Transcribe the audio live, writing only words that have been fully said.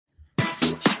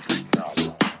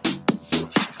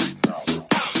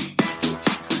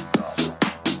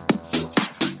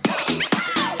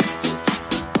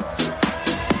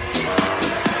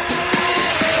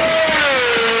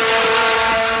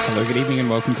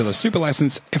welcome to the Super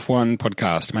License F1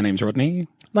 podcast. My name's Rodney.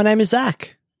 My name is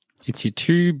Zach. It's your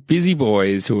two busy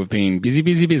boys who have been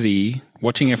busy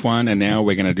watching F1, and now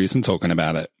we're going to do some talking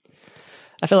about it.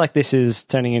 I feel like this is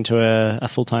turning into a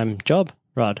full-time job,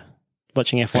 Rod.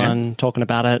 Watching F1, talking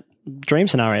about it, dream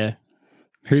scenario.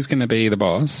 Who's going to be the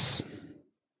boss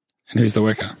and who's the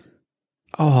worker?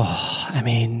 Oh, I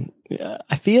mean,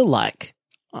 I feel like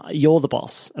you're the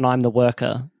boss and I'm the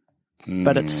worker.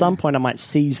 But at some point I might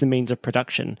seize the means of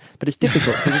production. But it's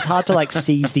difficult because it's hard to like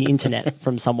seize the internet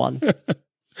from someone.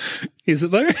 Is it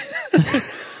though?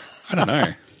 I don't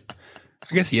know.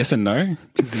 I guess yes and no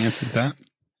is the answer to that.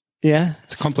 Yeah.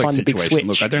 It's a complex situation.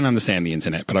 Look, I don't understand the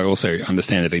internet, but I also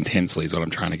understand it intensely is what I'm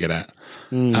trying to get at.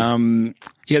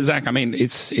 Yeah, Zach, I mean,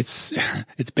 it feels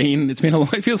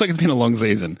like it's been a long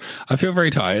season. I feel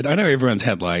very tired. I know everyone's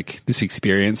had like this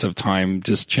experience of time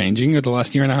just changing over the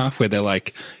last year and a half where they're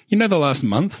like, the last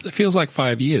month, it feels like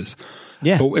 5 years.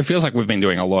 Yeah. But it feels like we've been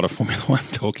doing a lot of Formula One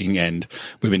talking, and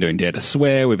we've been doing Dare to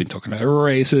Swear. We've been talking about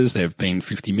races. There have been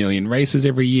 50 million races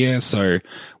every year. So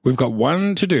we've got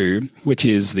one to do, which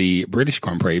is the British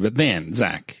Grand Prix. But then,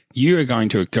 Zach, you are going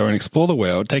to go and explore the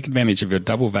world, take advantage of your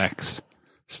double vax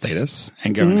status,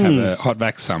 and go and have a hot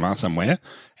vax summer somewhere.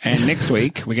 And next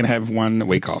week, we're going to have 1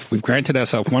 week off. We've granted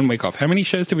ourselves 1 week off. How many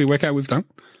shows did we work out we've done?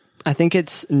 I think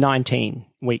it's 19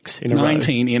 weeks in a row.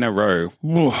 19 in a row.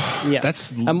 Yeah.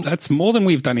 That's more than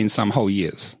we've done in some whole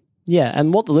years. Yeah,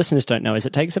 and what the listeners don't know is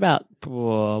it takes about,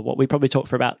 what we probably talk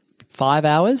for about 5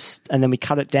 hours, and then we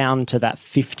cut it down to that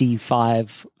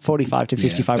 45 to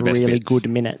 55 really bits. good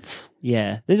minutes.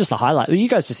 Yeah, they're just the highlights. Well, you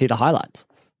guys just hear the highlights.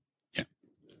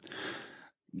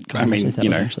 I mean, if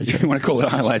you want to call it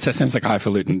highlights, that sounds like a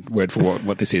highfalutin word for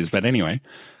what this is. But anyway,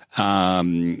 I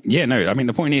mean,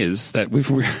 the point is that we've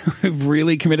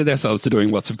really committed ourselves to doing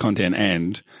lots of content,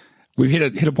 and we've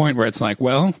hit a point where it's like,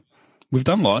 well, we've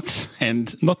done lots,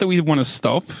 and not that we want to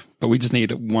stop, but we just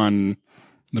need 1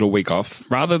 little week off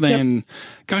rather than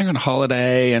going on a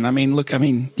holiday. And I mean,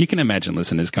 you can imagine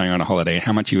listeners going on a holiday,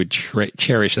 how much you would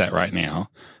cherish that right now.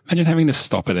 Imagine having to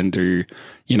stop it and do,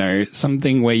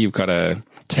 something where you've got to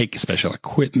take special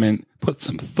equipment, put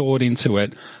some thought into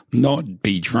it, not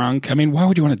be drunk. I mean, why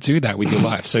would you want to do that with your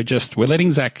life? So we're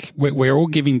letting Zach, we're all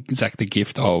giving Zach the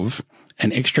gift of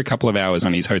an extra couple of hours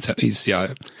on his hotel, his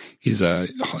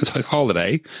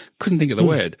holiday. Couldn't think of the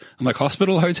word. I'm like,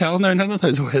 hospital, hotel? No, none of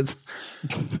those words.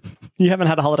 You haven't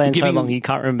had a holiday in so long you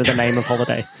can't remember the name of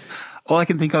holiday. All I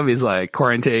can think of is like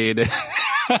quarantine.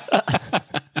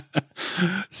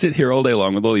 Sit here all day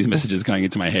long with all these messages going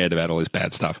into my head about all this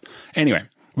bad stuff. Anyway,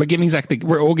 we're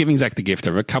all giving Zach the gift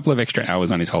of a couple of extra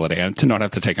hours on his holiday and to not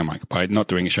have to take a mic by not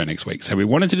doing a show next week. So we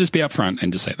wanted to just be upfront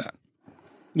and just say that.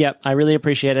 Yep, I really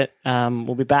appreciate it.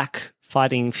 We'll be back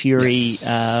fighting Fury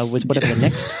with whatever the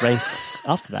next race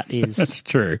after that is. That's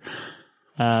true.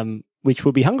 Which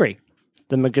will be Hungary,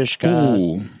 the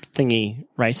Magurska thingy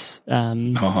race.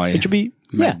 Which will be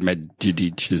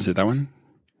Medjugorje, is it that one?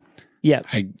 Yeah,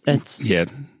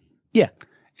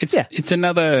 It's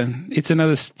another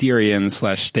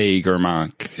Styrian/Stieg or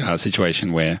Mark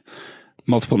situation where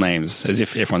multiple names, as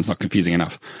if everyone's not confusing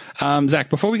enough. Zach,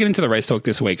 before we get into the race talk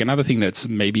this week, another thing that's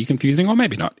maybe confusing or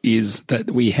maybe not is that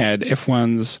we had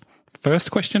F1's first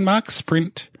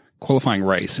sprint qualifying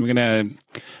race, and we're going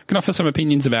to offer some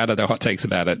opinions about it, our hot takes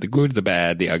about it, the good, the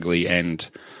bad, the ugly,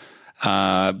 and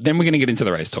then we're going to get into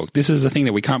the race talk. This is a thing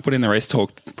that we can't put in the race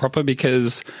talk proper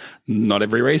because not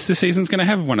every race this season is going to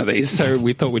have one of these. So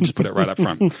we thought we'd just put it right up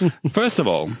front. First of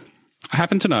all, I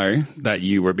happen to know that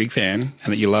you were a big fan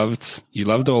and that you loved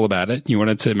all about it. You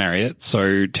wanted to marry it.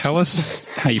 So tell us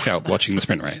how you felt watching the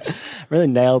sprint race. Really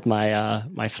nailed my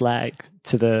my flag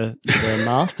to the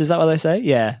mast. Is that what they say?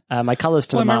 Yeah. My colours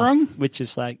to the mast, which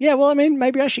is flag. Yeah, well, I mean,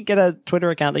 maybe I should get a Twitter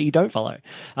account that you don't follow.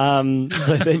 So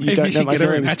that you don't know my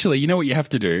feelings. Actually, you know what you have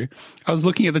to do? I was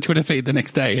looking at the Twitter feed the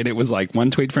next day and it was like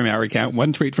 1 tweet from our account,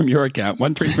 1 tweet from your account,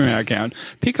 1 tweet from our account.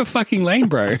 Pick a fucking lane,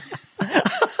 bro.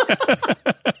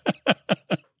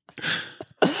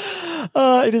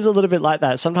 It is a little bit like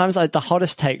that. Sometimes the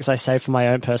hottest takes I save for my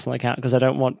own personal account because I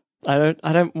don't want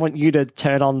you to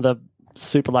turn on the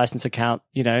Super License account,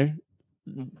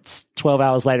 12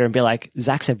 hours later and be like,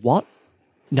 Zach said what?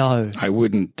 No. I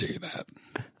wouldn't do that.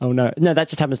 Oh, no. No, that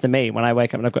just happens to me when I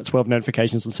wake up and I've got 12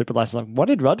 notifications on Super License. Like, what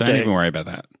did Rod do? Don't even worry about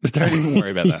that. Don't even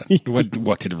worry about that.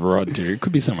 What did Rod do? It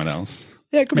could be someone else.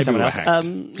 Yeah, it could be someone else.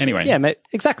 Anyway. Yeah,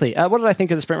 exactly. What did I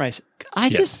think of the sprint race?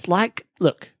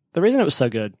 Look, the reason it was so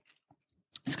good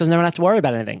is because no one had to worry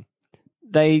about anything.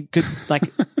 They could,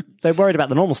 they worried about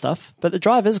the normal stuff, but the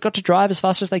drivers got to drive as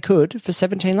fast as they could for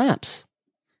 17 laps.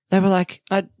 They were like,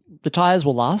 the tyres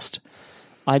will last.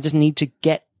 I just need to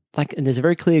get, like, and there's a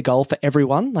very clear goal for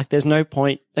everyone. Like, there's no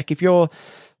point, like, if you're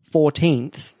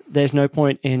 14th, there's no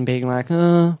point in being like,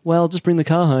 well, just bring the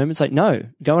car home. It's like, no,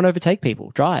 go and overtake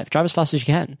people. Drive as fast as you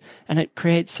can. And it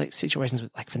creates like situations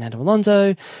with like Fernando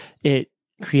Alonso. It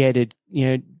created,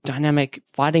 dynamic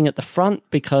fighting at the front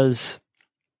because,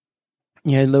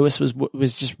 Lewis was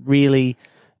just really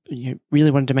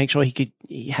wanted to make sure he could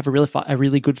have a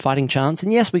really good fighting chance.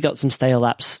 And yes, we got some stale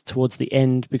laps towards the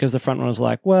end because the front one was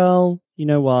like, well, you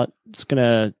know what? Just going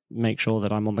to make sure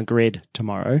that I'm on the grid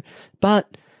tomorrow.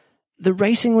 But the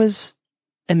racing was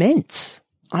immense.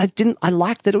 I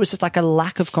liked that it was just like a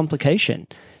lack of complication.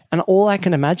 And all I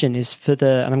can imagine is and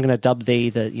I'm going to dub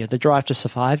the Drive to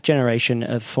Survive generation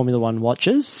of Formula One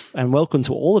watchers, and welcome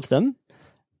to all of them.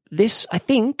 This, I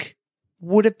think,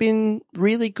 would have been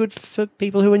really good for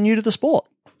people who are new to the sport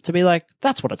to be like,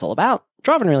 that's what it's all about.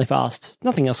 Driving really fast.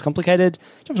 Nothing else complicated.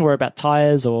 Don't have to worry about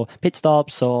tires or pit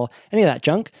stops or any of that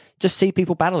junk. Just see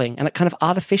people battling. And it kind of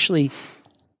artificially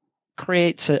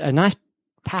creates a nice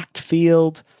packed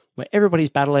field where everybody's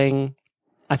battling.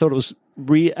 I thought it was,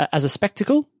 as a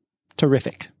spectacle,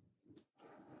 terrific.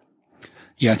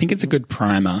 Yeah, I think it's a good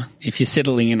primer. If you're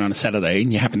settling in on a Saturday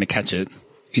and you happen to catch it,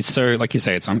 it's so, like you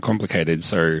say, it's uncomplicated.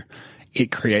 So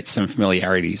it creates some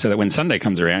familiarity so that when Sunday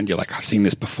comes around, you're like, I've seen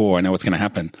this before. I know what's going to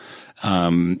happen.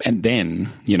 And then,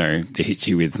 it hits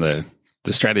you with the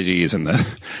strategies and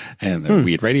the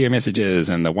weird radio messages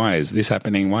and the why is this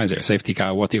happening? Why is there a safety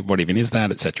car? What even is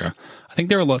that, etc. I think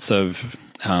there are lots of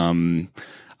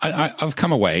I've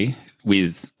come away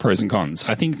with pros and cons.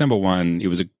 I think number one, it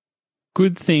was a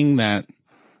good thing that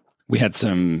we had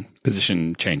some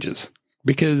position changes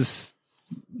because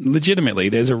legitimately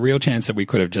there's a real chance that we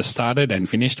could have just started and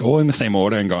finished all in the same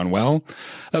order and gone, well,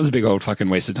 that was a big old fucking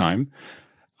waste of time.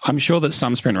 I'm sure that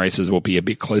some sprint races will be a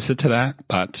bit closer to that,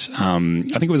 but I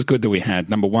think it was good that we had,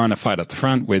 number one, a fight at the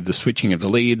front with the switching of the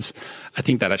leads. I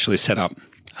think that actually set up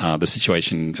the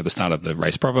situation at the start of the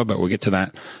race proper, but we'll get to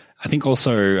that. I think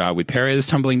also with Perez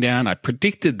tumbling down, I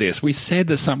predicted this. We said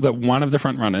that one of the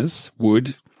front runners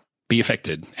would be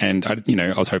affected, and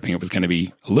I was hoping it was going to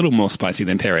be a little more spicy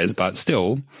than Perez, but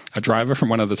still, a driver from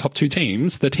one of the top two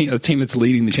teams, the team that's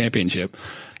leading the championship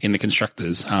in the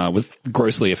constructors, was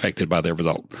grossly affected by their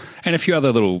result, and a few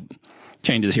other little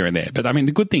changes here and there. But I mean,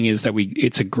 the good thing is that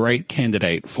it's a great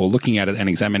candidate for looking at it and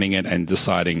examining it and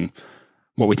deciding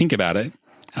what we think about it.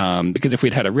 Because if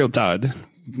we'd had a real dud,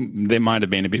 there might have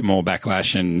been a bit more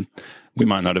backlash and we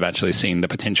might not have actually seen the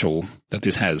potential that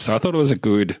this has. So I thought it was a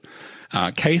good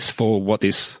case for what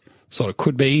this sort of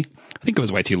could be. I think it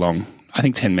was way too long. I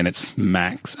think 10 minutes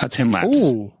max, 10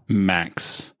 laps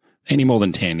max. Any more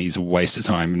than 10 is a waste of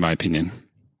time, in my opinion.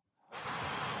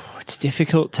 It's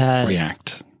difficult to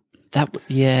react.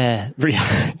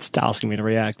 It's asking me to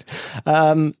react.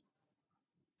 I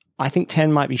think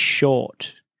 10 might be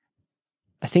short.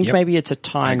 I think maybe it's a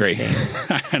time thing.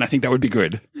 And I think that would be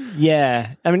good.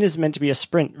 Yeah. I mean, it's meant to be a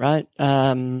sprint, right?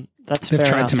 They've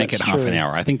tried to make it half an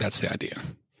hour. I think that's the idea.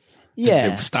 Yeah.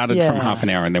 They've started from half an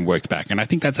hour and then worked back. And I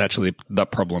think that's actually the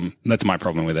problem. That's my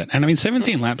problem with it. And I mean,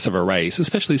 17 laps of a race,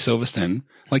 especially Silverstone,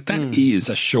 like that is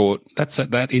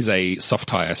that is a soft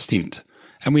tire stint.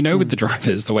 And we know with the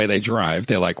drivers, the way they drive,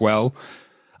 they're like, well,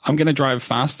 I'm going to drive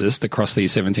fastest across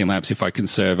these 17 laps if I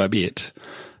conserve a bit.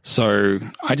 So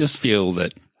I just feel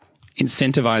that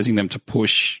incentivizing them to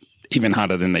push even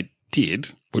harder than they did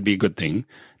would be a good thing.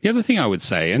 The other thing I would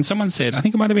say, and someone said, I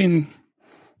think it might have been,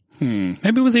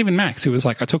 maybe it was even Max who was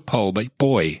like, I took pole, but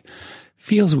boy,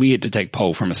 feels weird to take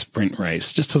pole from a sprint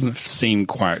race. Just doesn't seem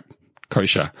quite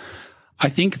kosher. I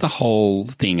think the whole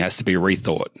thing has to be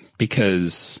rethought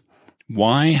because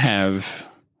why have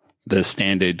the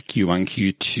standard Q1,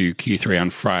 Q2, Q3 on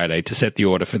Friday to set the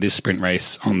order for this sprint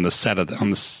race on the Saturday,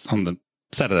 on the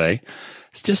Saturday?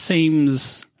 It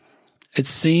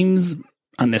seems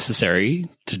unnecessary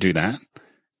to do that.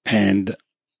 And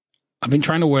I've been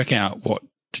trying to work out what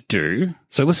to do.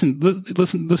 So listen to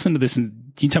this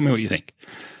and you tell me what you think.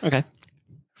 Okay.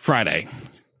 Friday,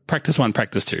 practice 1,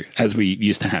 practice 2, as we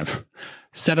used to have.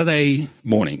 Saturday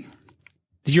morning.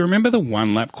 Did you remember the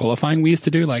 1 lap qualifying we used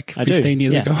to do like 15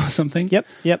 years ago or something? Yep.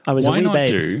 I was why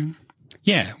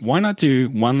not do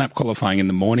 1 lap qualifying in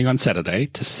the morning on Saturday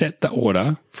to set the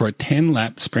order for a 10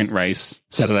 lap sprint race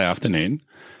Saturday afternoon?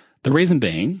 The reason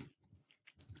being,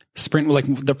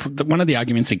 one of the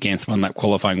arguments against 1 lap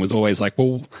qualifying was always like,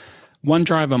 well, one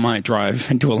driver might drive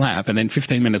and do a lap and then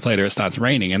 15 minutes later it starts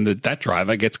raining and that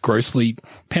driver gets grossly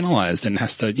penalized and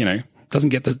has to, doesn't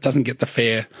get the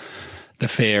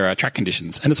fair track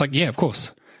conditions. And it's like, yeah, of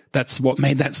course, that's what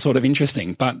made that sort of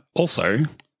interesting. But also,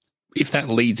 if that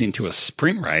leads into a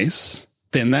sprint race,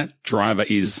 then that driver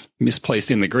is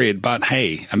misplaced in the grid. But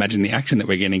hey, imagine the action that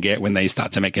we're going to get when they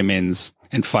start to make amends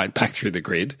and fight back through the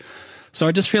grid. So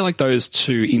I just feel like those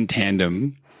two in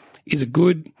tandem is a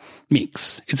good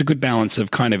mix. It's a good balance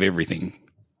of kind of everything.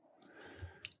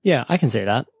 Yeah, I can see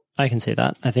that. I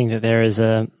think that there is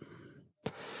a...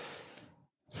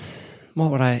 how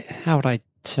would I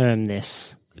term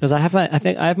this? Because I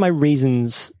have my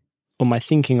reasons or my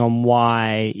thinking on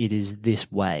why it is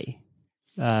this way.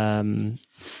 I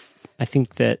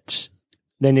think that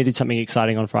they needed something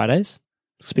exciting on Fridays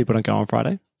because people don't go on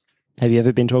Friday. Have you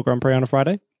ever been to a Grand Prix on a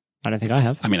Friday? I don't think I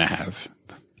have. I mean, I have.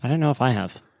 I don't know if I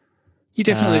have. You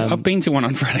definitely... I've been to one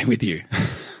on Friday with you.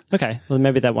 Okay, well,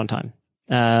 maybe that one time.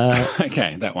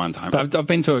 Okay, that one time. I've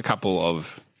been to a couple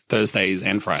of Thursdays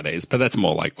and Fridays, but that's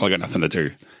more like, well, I got nothing to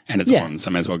do and it's on, so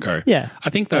I may as well go. Yeah. I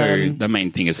think, though, the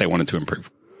main thing is they wanted to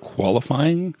improve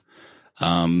qualifying.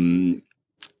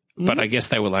 But I guess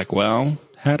they were like, well,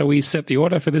 how do we set the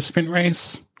order for this sprint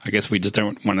race? I guess we just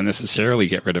don't want to necessarily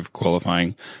get rid of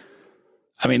qualifying.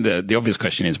 I mean, the obvious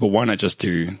question is, well, why not just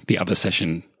do the other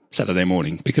session Saturday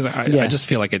morning? Because I just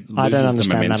feel like it loses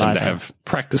the momentum to have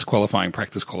practice qualifying.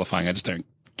 I just don't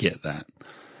get that.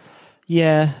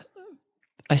 Yeah.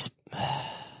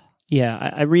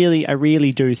 I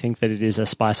really do think that it is a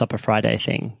spice up a Friday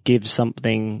thing. Give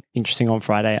something interesting on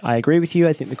Friday. I agree with you.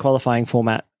 I think the qualifying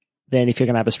format, then if you're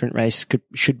going to have a sprint race,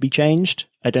 should be changed.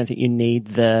 I don't think you need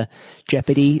the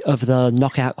jeopardy of the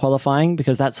knockout qualifying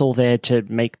because that's all there to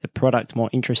make the product more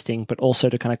interesting, but also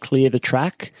to kind of clear the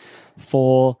track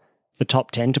for the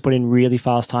top 10 to put in really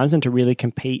fast times and to really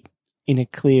compete in a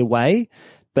clear way.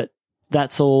 But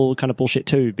that's all kind of bullshit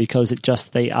too, because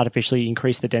they artificially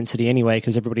increase the density anyway,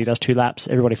 because everybody does 2 laps,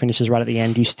 everybody finishes right at the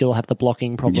end. You still have the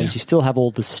blocking problems. You still have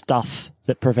all the stuff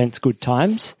that prevents good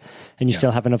times, and you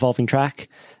still have an evolving track.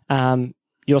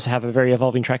 You also have a very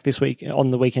evolving track this week.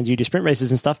 On the weekends, you do sprint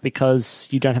races and stuff because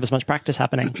you don't have as much practice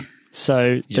happening.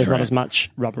 So there's not as much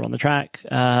rubber on the track.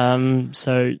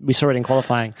 So we saw it in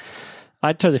qualifying.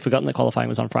 I'd totally forgotten that qualifying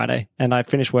was on Friday, and I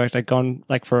finished work. I'd gone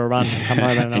for a run, come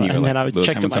home, and then I would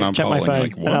check my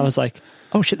phone, and I was like,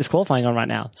 "Oh shit, there's qualifying on right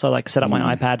now." So I set up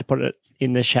my iPad to put it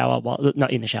in the shower,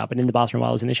 not in the shower, but in the bathroom while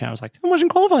I was in the shower. I was like, "I'm watching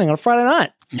qualifying on a Friday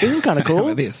night. This is kind of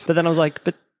cool." But then I was like,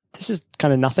 "But this is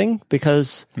kind of nothing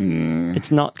because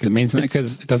it's not." It means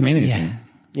because it doesn't mean anything.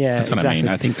 Yeah, that's what I mean.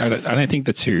 I don't think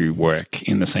the two work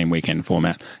in the same weekend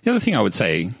format. The other thing I would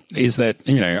say is that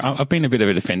I've been a bit of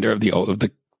a defender of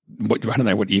the I don't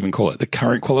know what you even call it, the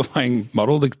current qualifying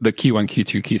model, the Q1,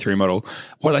 Q2, Q3 model.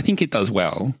 What I think it does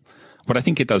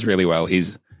really well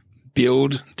is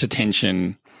build to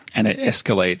tension, and it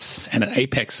escalates and it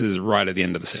apexes right at the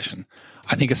end of the session.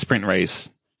 I think a sprint race,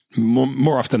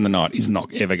 more often than not, is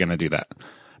not ever going to do that.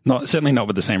 Certainly not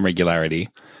with the same regularity.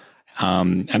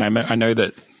 And I know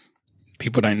that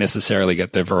people don't necessarily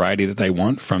get the variety that they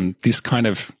want from this kind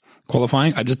of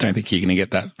qualifying. I just don't think you're going to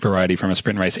get that variety from a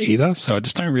sprint race either. So I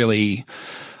just don't really...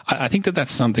 I think that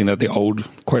that's something that the old,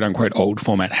 quote-unquote, old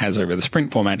format has over the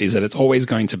sprint format, is that it's always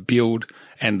going to build,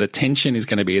 and the tension is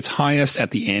going to be its highest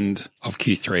at the end of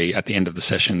Q3, at the end of the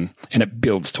session, and it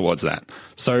builds towards that.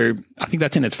 So I think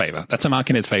that's in its favor. That's a mark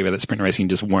in its favor that sprint racing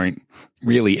just won't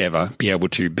really ever be able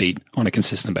to beat on a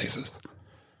consistent basis.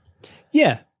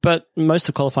 Yeah, but most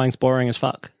of qualifying is boring as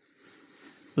fuck.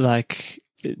 Like,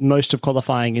 most of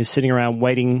qualifying is sitting around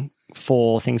waiting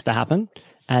for things to happen,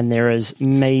 and there is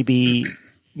maybe...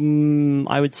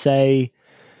 I would say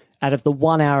out of the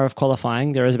 1 hour of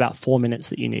qualifying, there is about 4 minutes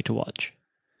that you need to watch.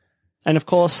 And of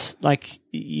course, like,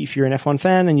 if you're an F1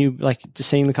 fan and you like just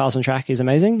seeing the cars on track is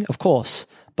amazing, of course.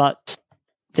 But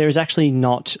there is actually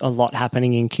not a lot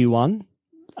happening in Q1.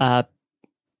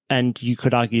 And you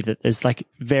could argue that there's like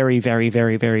very, very,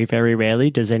 very, very, very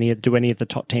rarely do any of the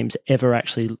top teams ever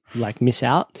actually like miss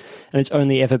out. And it's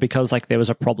only ever because like there was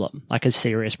a problem, like a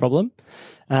serious problem.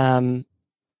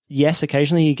 Yes,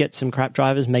 occasionally you get some crap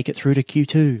drivers make it through to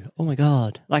Q2. Oh my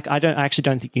God. Like, I actually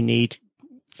don't think you need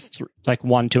like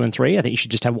 1, 2, and 3. I think you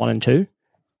should just have 1 and 2.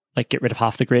 Like, get rid of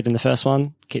half the grid in the first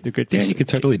one, keep the grid. Yeah, you could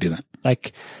totally do that.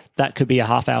 Like, that could be a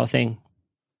half-hour thing.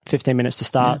 15 minutes to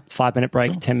start, 5-minute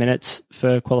break, 10 minutes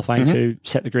for qualifying to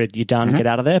set the grid. You're done, get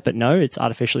out of there. But no, it's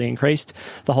artificially increased.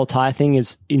 The whole tire thing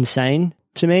is insane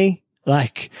to me.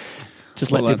 Like,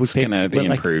 just let people pick. It's going to be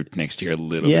improved next year a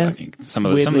little bit, I think. Some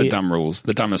of the dumb rules,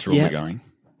 the dumbest rules are going.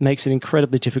 Makes it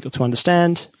incredibly difficult to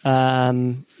understand.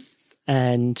 And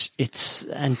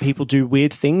people do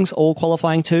weird things all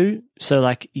qualifying too. So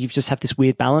like you just have this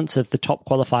weird balance of the top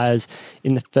qualifiers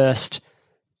in Q1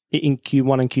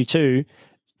 and Q2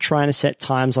 trying to set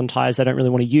times on tires they don't really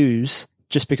want to use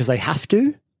just because they have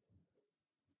to.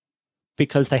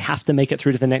 because they have to make it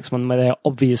through to the next one where they're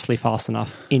obviously fast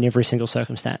enough in every single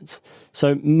circumstance.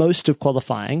 So most of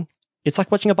qualifying, it's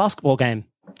like watching a basketball game.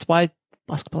 That's why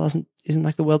basketball isn't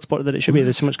like the world sport that it should be.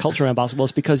 There's so much culture around basketball.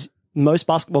 It's because most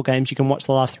basketball games you can watch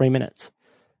the last 3 minutes,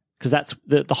 because that's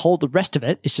the rest of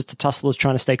it is just the tusslers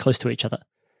trying to stay close to each other.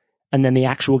 And then the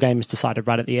actual game is decided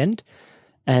right at the end.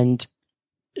 And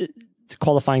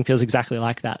qualifying feels exactly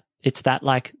like that. It's that,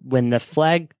 like, when the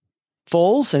flag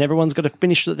falls and everyone's got to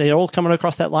finish, they're all coming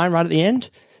across that line right at the end.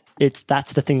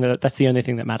 That's the only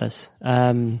thing that matters.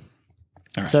 Right.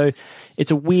 So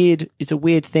it's a weird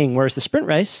thing. Whereas the sprint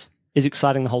race is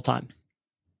exciting the whole time,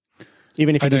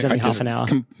 even if it is only half an hour.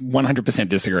 100%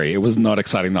 disagree. It was not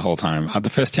exciting the whole time. The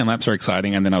first 10 laps were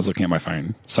exciting, and then I was looking at my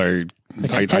phone. So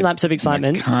 10 laps of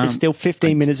excitement is still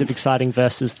 15 minutes of exciting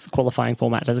versus the qualifying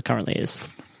format as it currently is.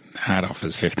 That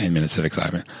offers 15 minutes of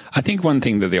excitement. I think one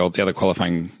thing that the other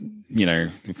qualifying,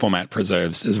 format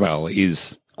preserves as well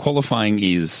is qualifying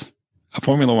is a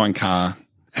Formula One car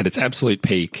at its absolute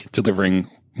peak, delivering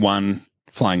one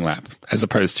flying lap as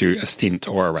opposed to a stint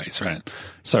or a race, right?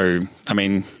 So, I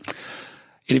mean,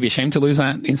 it'd be a shame to lose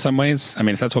that in some ways. I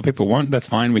mean, if that's what people want, that's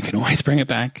fine. We can always bring it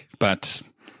back. But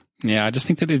yeah, I just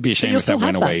think that it'd be a shame if that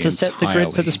went away entirely. To set the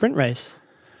grid for the sprint race.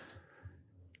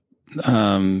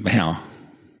 How?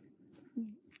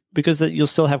 Because you'll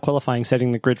still have qualifying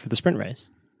setting the grid for the sprint race.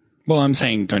 Well, I'm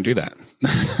saying don't do that.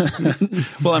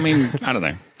 Well, I mean, I don't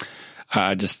know.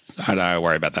 I don't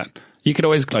worry about that. You could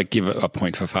always give a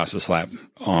point for fastest lap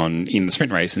in the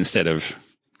sprint race instead of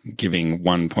giving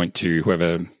 1 point to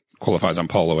whoever qualifies on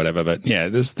pole or whatever. But yeah,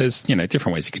 there's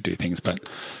different ways you could do things. But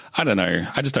I don't know.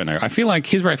 I just don't know.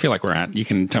 Here's where I feel like we're at. You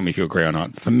can tell me if you agree or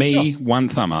not. For me, 1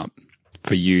 thumb up.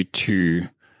 For you, 2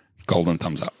 golden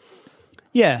thumbs up.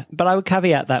 Yeah, but I would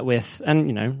caveat that with,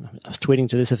 and I was tweeting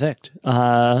to this effect.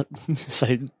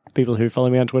 So people who follow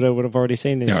me on Twitter would have already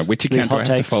seen this. Yeah, which account do I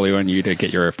have to follow on you to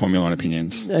get your Formula One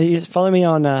opinions? You follow me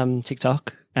on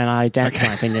TikTok, and I dance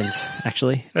my opinions,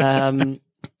 actually,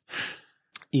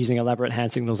 using elaborate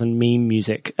hand signals and meme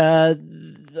music.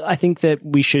 I think that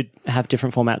we should have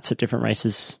different formats at different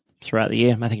races throughout the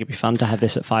year. I think it'd be fun to have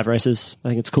this at 5 races. I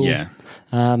think it's cool. Yeah.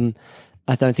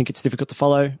 I don't think it's difficult to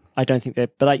follow. I don't think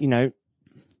that, but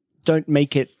don't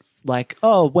make it like,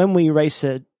 oh, when we race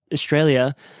at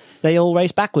Australia, they all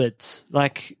race backwards.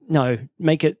 Like, no,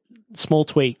 make it small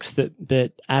tweaks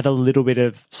that add a little bit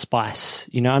of spice.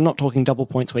 I'm not talking double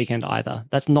points weekend either.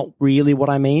 That's not really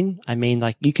what I mean. I mean,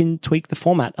 you can tweak the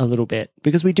format a little bit,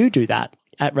 because we do that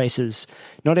at races.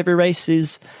 Not every race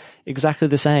is exactly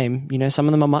the same. Some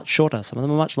of them are much shorter, some of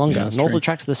them are much longer, and all the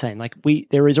tracks are the same.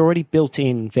 There is already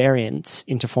built-in variance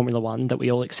into Formula One that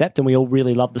we all accept and we all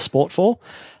really love the sport for.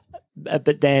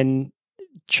 But then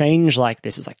change like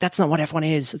this, it's like, that's not what F1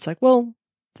 is. It's like, well,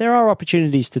 there are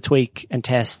opportunities to tweak and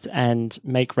test and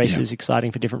make races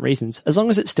exciting for different reasons. As long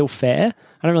as it's still fair,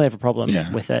 I don't really have a problem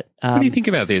with it. What do you think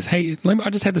about this? Hey, I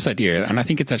just had this idea, and I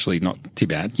think it's actually not too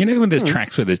bad. When there's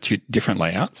tracks where there's 2 different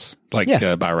layouts, like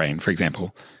Bahrain, for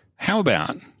example. How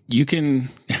about you can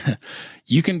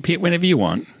pit whenever you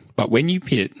want, but when you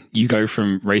pit, you go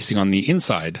from racing on the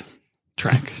inside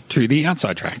track to the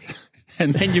outside track.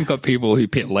 And then you've got people who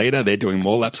pit later. They're doing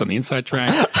more laps on the inside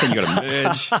track. Then you've got to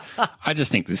merge. I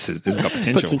just think this has got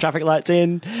potential. Put some traffic lights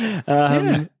in.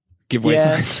 Give way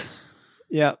signs.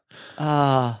 Yeah.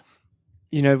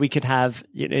 We could have,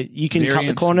 you can cut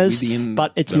the corners,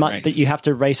 but it's mud, but you have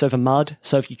to race over mud.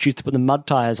 So if you choose to put the mud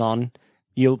tires on,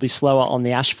 you'll be slower on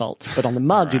the asphalt, but on the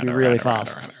mud, you'll be really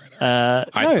fast. I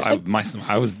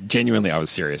was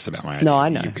serious about my idea. No, I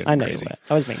know. I know.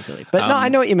 I was being silly. But no, I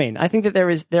know what you mean. I think that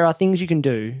there are things you can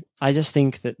do. I just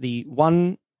think that the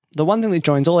one thing that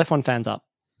joins all F1 fans up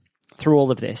through all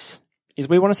of this is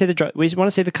we want to see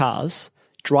the cars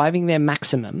driving their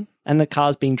maximum, and the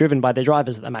cars being driven by their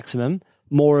drivers at the maximum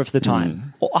more of the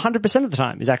time. Or 100% of the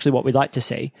time is actually what we'd like to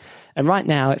see. And right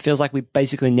now it feels like we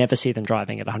basically never see them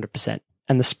driving at 100%.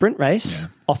 And the sprint race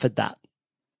offered that.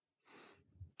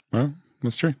 Well,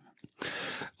 that's true.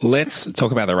 Let's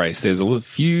talk about the race. There's a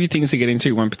few things to get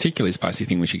into. One particularly spicy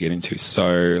thing we should get into.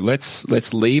 So let's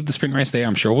leave the sprint race there.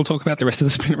 I'm sure we'll talk about the rest of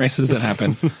the sprint races that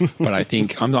happen. But I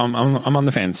think I'm on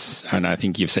the fence, and I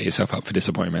think you've set yourself up for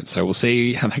disappointment. So we'll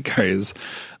see how that goes.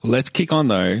 Let's kick on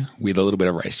though with a little bit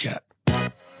of race chat.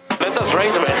 Let us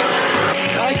race a bit.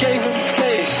 I gave him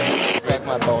space. Suck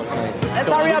my balls, mate. Let's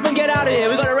hurry up and get out of here.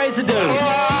 We got a race to do.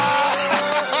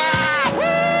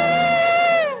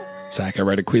 Zach, I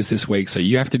wrote a quiz this week, so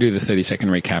you have to do the 30-second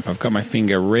recap. I've got my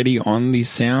finger ready on the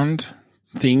sound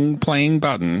thing playing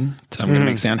button, so I'm going to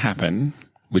make sound happen,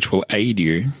 which will aid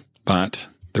you, but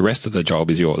the rest of the job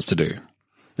is yours to do.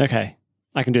 Okay,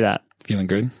 I can do that. If Feeling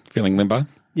good? Feeling limber?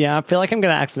 Yeah, I feel like I'm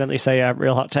going to accidentally say a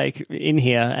real hot take in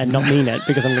here and not mean it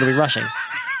because I'm going to be rushing.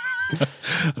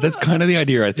 That's kind of the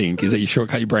idea, I think, is that you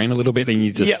shortcut your brain a little bit and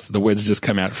you just the words just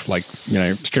come out like,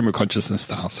 stream of consciousness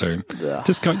style. So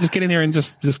just get in there and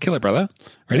just kill it, brother.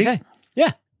 Ready? Okay.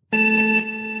 Yeah.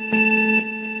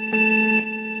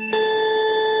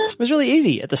 It was really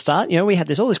easy at the start. We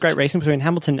had all this great racing between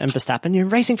Hamilton and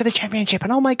Verstappen, racing for the championship,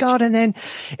 and oh my God, and then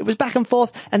it was back and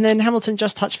forth, and then Hamilton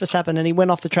just touched Verstappen and he went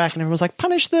off the track and everyone was like,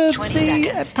 punish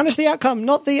the outcome,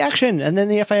 not the action. And then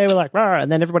the FAA were like, rah,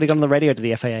 and then everybody got on the radio to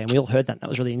the FAA and we all heard that. That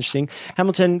was really interesting.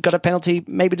 Hamilton got a penalty,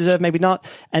 maybe deserved, maybe not,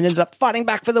 and ended up fighting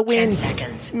back for the win. 10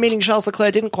 seconds. Meaning Charles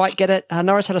Leclerc didn't quite get it.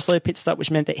 Norris had a slow pit stop,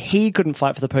 which meant that he couldn't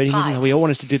fight for the podium, even though we all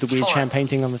wanted to do the weird champagne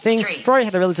thing on the thing. Ferrari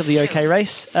had a relatively okay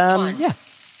race. Yeah.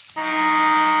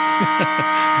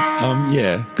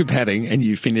 Yeah, good padding, and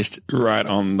you finished right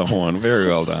on the horn. Very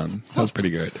well done. That was pretty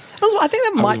good. I think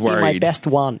that might be my best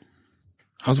one.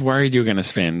 I was worried you were going to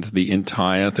spend the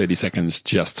entire 30 seconds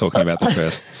just talking about the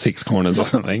first 6 corners or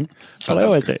something. That's what I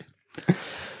always do.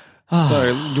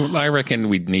 So I reckon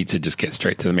we need to just get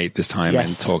straight to the meat this time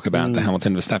and talk about the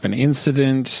Hamilton-Verstappen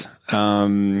incident.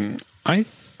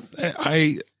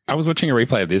 I was watching a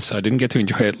replay of this. I didn't get to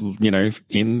enjoy it,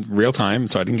 in real time.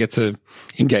 So I didn't get to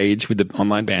engage with the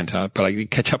online banter, but I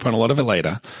did catch up on a lot of it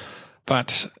later.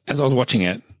 But as I was watching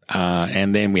it,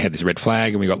 and then we had this red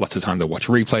flag and we got lots of time to watch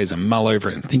replays and mull over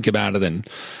it and think about it and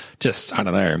just, I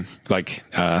don't know,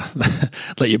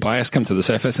 let your bias come to the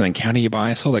surface and then counter your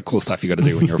bias, all that cool stuff you got to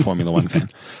do when you're a Formula One fan.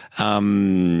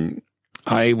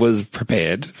 I was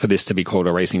prepared for this to be called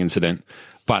a racing incident,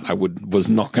 but I was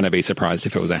not going to be surprised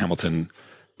if it was a Hamilton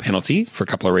penalty for a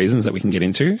couple of reasons that we can get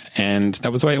into, and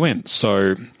that was the way it went.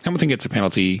 So Hamilton gets a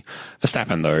penalty.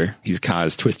 Verstappen, though, his car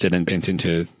is twisted and bent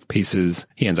into pieces.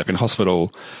 He ends up in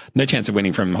hospital. No chance of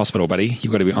winning from hospital, buddy.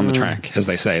 You've got to be on the track, as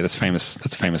they say. That's a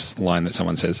famous line that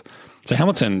someone says. So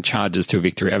Hamilton charges to a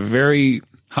victory, a very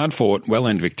hard-fought,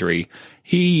 well-earned victory.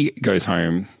 He goes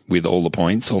home with all the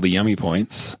points, all the yummy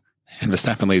points, and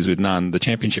Verstappen leaves with none. The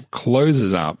championship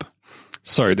closes up.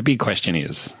 So the big question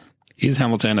is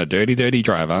Hamilton a dirty, dirty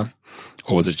driver,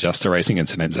 or was it just a racing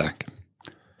incident, Zach?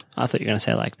 I thought you were going to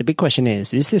say, the big question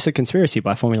is this a conspiracy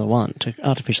by Formula One to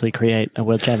artificially create a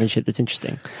world championship that's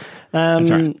interesting? That's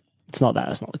right. It's not that.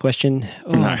 That's not the question.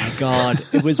 Oh, no. My God.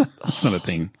 It was... It's not a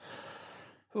thing.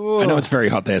 I know it's very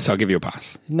hot there, so I'll give you a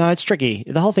pass. No, it's tricky.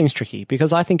 The whole thing's tricky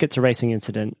because I think it's a racing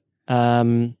incident.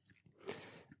 I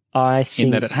think...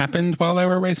 In that it happened while they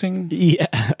were racing?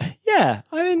 Yeah. Yeah.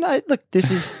 I mean, look,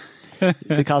 this is...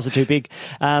 The cars are too big.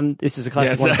 This is a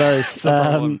classic one of those.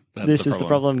 This is the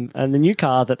problem. And the new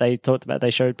car that they talked about,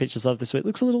 they showed pictures of this week,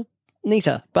 looks a little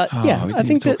neater. But we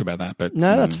didn't talk about that. But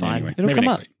no, that's fine. Anyway, it'll come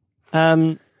up.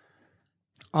 Week.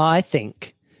 I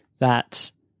think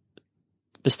that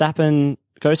Verstappen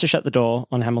goes to shut the door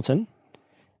on Hamilton.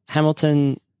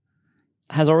 Hamilton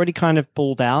has already kind of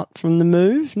pulled out from the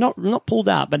move. Not pulled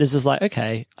out, but is just like,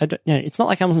 okay, it's not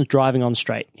like Hamilton's driving on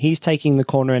straight. He's taking the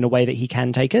corner in a way that he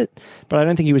can take it, but I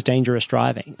don't think he was dangerous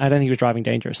driving. I don't think he was driving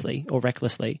dangerously or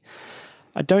recklessly.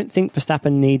 I don't think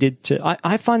Verstappen needed to...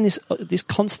 I find this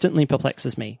constantly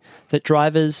perplexes me, that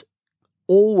drivers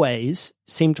always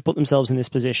seem to put themselves in this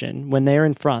position when they're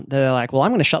in front. They're like, well,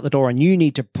 I'm going to shut the door and you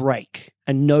need to brake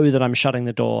and know that I'm shutting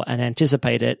the door and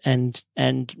anticipate it and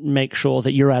make sure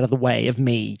that you're out of the way of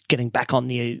me getting back on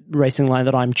the racing line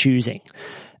that I'm choosing.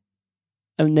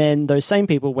 And then those same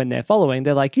people, when they're following,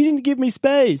 they're like, you didn't give me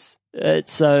space.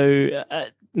 So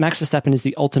Max Verstappen is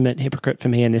the ultimate hypocrite for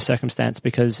me in this circumstance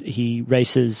because he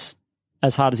races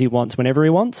as hard as he wants whenever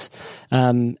he wants.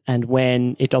 And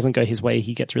when it doesn't go his way,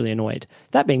 he gets really annoyed.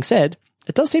 That being said,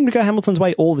 it does seem to go Hamilton's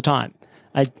way all the time.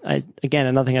 Again,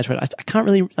 another thing I can't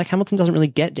really, Hamilton doesn't really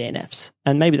get DNFs.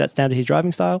 And maybe that's down to his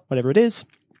driving style, whatever it is.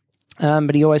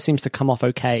 But he always seems to come off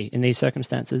okay in these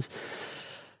circumstances.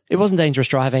 It wasn't dangerous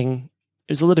driving.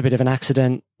 It was a little bit of an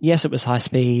accident. Yes, it was high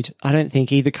speed. I don't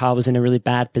think either car was in a really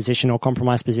bad position or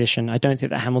compromised position. I don't think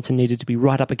that Hamilton needed to be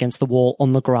right up against the wall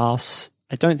on the grass.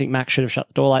 I don't think Max should have shut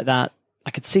the door like that.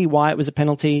 I could see why it was a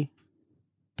penalty,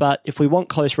 but if we want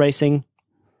close racing,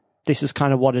 this is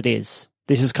kind of what it is.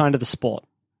 This is kind of the sport.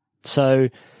 So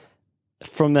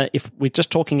if we're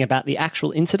just talking about the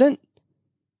actual incident,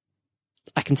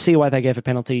 I can see why they gave a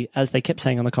penalty. As they kept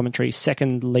saying on the commentary,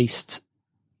 second least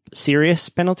serious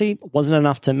penalty. Wasn't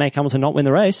enough to make Hamilton not win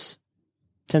the race.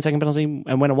 10-second penalty,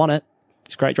 and winner won it.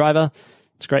 He's a great driver.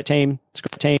 It's a great team.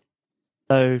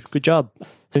 So good job.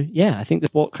 So, yeah, I think the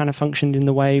sport kind of functioned in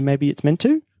the way maybe it's meant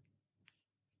to.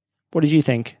 What did you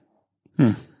think?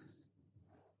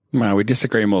 Well, we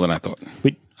disagree more than I thought.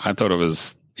 I thought it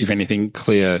was if anything,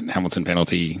 clear Hamilton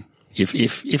penalty. If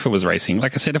it was racing,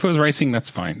 like I said, if it was racing, that's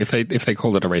fine. If they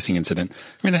called it a racing incident,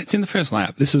 I mean, it's in the first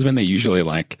lap. This is when they're usually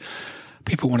like,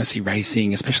 people want to see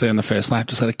racing, especially on the first lap.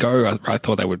 Just let it go. I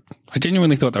thought they would. I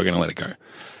genuinely thought they were going to let it go.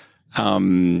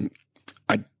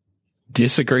 I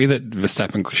disagree that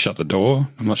Verstappen shut the door.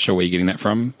 I'm not sure where you're getting that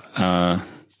from.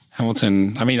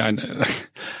 Hamilton, I mean,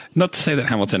 not to say that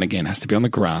Hamilton, again, has to be on the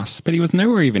grass, but he was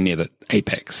nowhere even near the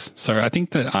apex. So I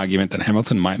think the argument that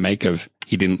Hamilton might make of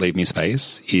he didn't leave me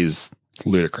space is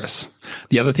ludicrous.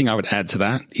 The other thing I would add to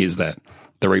that is that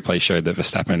the replay showed that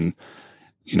Verstappen,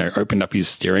 opened up his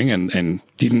steering and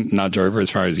didn't nudge over as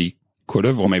far as he could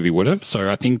have or maybe would have. So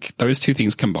I think those two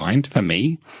things combined, for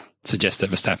me, suggest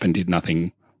that Verstappen did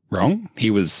nothing wrong.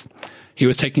 He was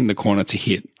taking the corner to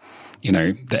hit,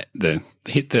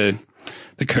 hit the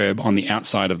curb on the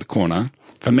outside of the corner.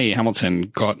 For me, Hamilton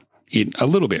got it a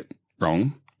little bit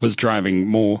wrong, was driving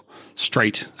more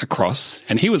straight across,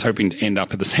 and he was hoping to end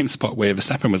up at the same spot where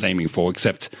Verstappen was aiming for,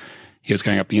 except he was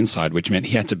going up the inside, which meant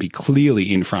he had to be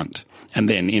clearly in front and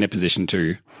then in a position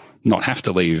to not have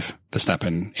to leave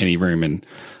Verstappen any room. And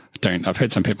I've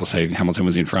heard some people say Hamilton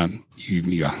was in front. I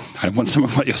don't want some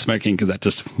of what you're smoking, because that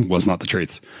just was not the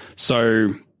truth.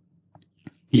 So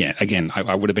yeah, again,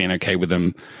 I would have been okay with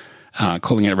them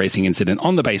calling it a racing incident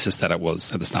on the basis that it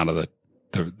was at the start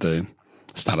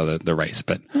of the race.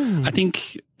 But I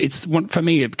think for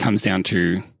me, it comes down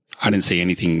to, I didn't see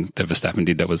anything that Verstappen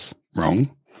did that was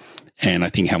wrong. And I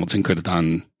think Hamilton could have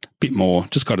done a bit more,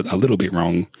 just got it a little bit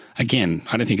wrong. Again,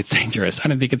 I don't think it's dangerous. I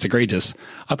don't think it's egregious.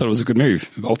 I thought it was a good move.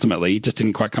 Ultimately, it just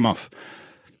didn't quite come off.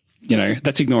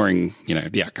 That's ignoring,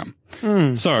 the outcome.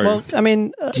 So, well, I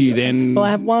mean, do you then? Well,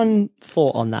 I have one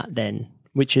thought on that then,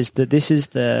 which is that this is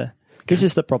the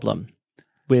problem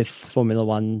with Formula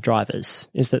One drivers,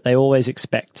 is that they always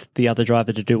expect the other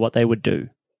driver to do what they would do.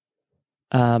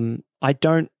 I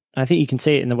think you can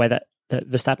see it in the way that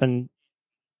Verstappen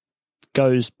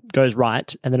goes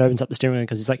right and then opens up the steering wheel,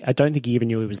 because he's like, I don't think he even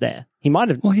knew he was there. He might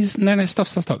have. Well,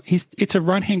 stop. It's a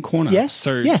right-hand corner. Yes,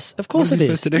 of course it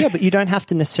is. Yeah, but you don't have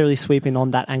to necessarily sweep in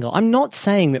on that angle. I'm not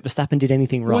saying that Verstappen did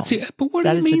anything wrong. What do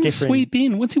you mean sweep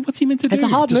in? What's he meant to do? It's a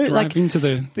hard just move. Drive into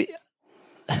the.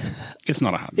 It's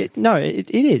not a hard move.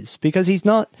 It is, because he's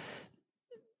not.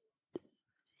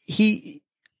 In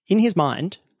his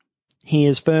mind, he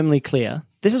is firmly clear.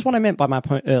 This is what I meant by my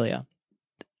point earlier.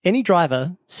 Any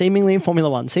driver, seemingly in Formula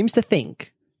One, seems to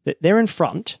think that they're in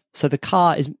front, so the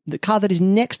car that is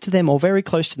next to them or very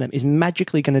close to them is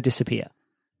magically going to disappear.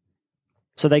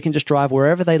 So they can just drive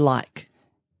wherever they like.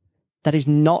 That is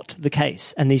not the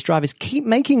case. And these drivers keep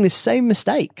making this same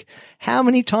mistake. How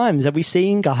many times have we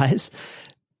seen guys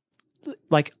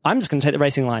like, I'm just going to take the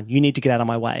racing line. You need to get out of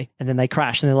my way. And then they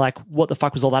crash and they're like, what the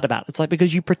fuck was all that about? It's like,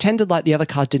 because you pretended like the other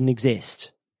car didn't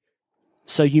exist.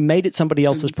 So you made it somebody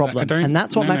else's problem. And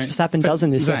that's what Max Verstappen does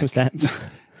in this circumstance.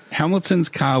 Hamilton's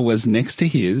car was next to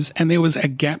his, and there was a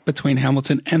gap between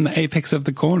Hamilton and the apex of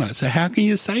the corner. So how can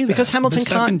you say that? Because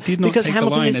Hamilton did not take the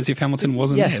line as if Hamilton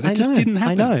wasn't there. That just didn't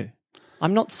happen. I know.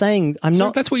 I'm not saying...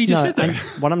 That's what you just said, though.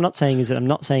 What I'm not saying is that I'm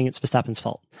not saying it's Verstappen's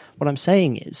fault. What I'm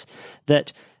saying is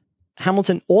that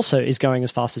Hamilton also is going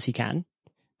as fast as he can,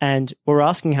 and we're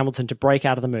asking Hamilton to break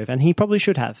out of the move, and he probably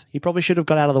should have. He probably should have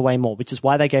got out of the way more, which is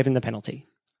why they gave him the penalty,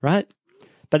 right?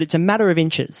 But it's a matter of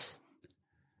inches.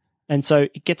 And so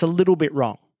it gets a little bit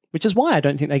wrong, which is why I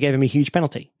don't think they gave him a huge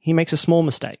penalty. He makes a small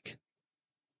mistake.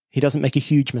 He doesn't make a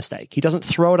huge mistake. He doesn't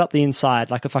throw it up the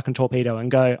inside like a fucking torpedo and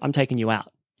go, I'm taking you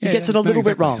out. He gets it a little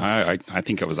bit wrong. I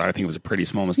think it was a pretty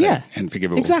small mistake and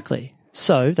forgivable. Exactly.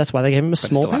 So that's why they gave him a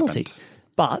small penalty.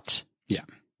 But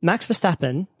Max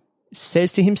Verstappen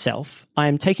says to himself, I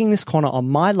am taking this corner on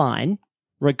my line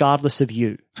regardless of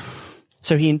you.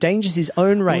 So he endangers his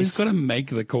own race. Well, he's got to make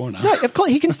the corner. No, of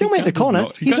course, he can still make the corner.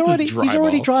 He's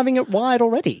already driving it wide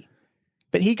already.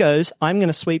 But he goes, I'm going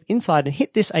to sweep inside and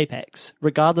hit this apex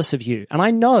regardless of you. And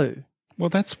I know. Well,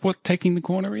 that's what taking the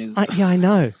corner is. I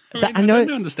know. I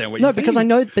don't understand what you're saying. No, because I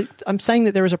know, but I'm saying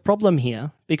that there is a problem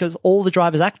here because all the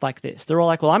drivers act like this. They're all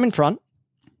like, well, I'm in front,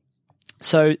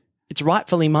 so it's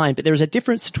rightfully mine. But there is a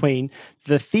difference between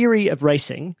the theory of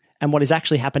racing and what is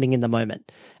actually happening in the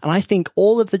moment. And I think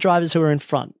all of the drivers who are in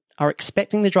front are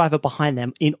expecting the driver behind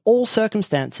them in all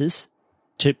circumstances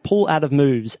to pull out of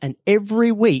moves. And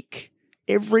every week,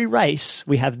 every race,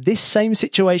 we have this same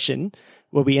situation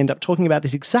where we end up talking about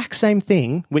this exact same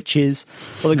thing, which is,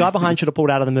 well, the guy behind should have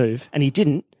pulled out of the move, and he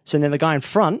didn't. So then the guy in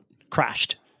front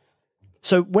crashed.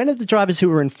 So when are the drivers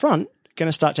who are in front going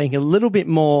to start taking a little bit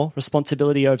more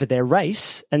responsibility over their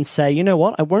race and say, you know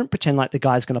what, I won't pretend like the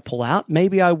guy's going to pull out.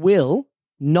 Maybe I will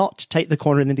not take the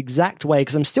corner in the exact way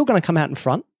because I'm still going to come out in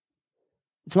front.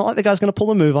 It's not like the guy's going to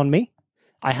pull a move on me.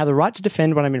 I have the right to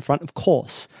defend when I'm in front, of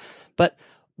course. But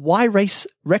why race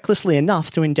recklessly enough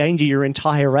to endanger your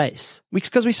entire race?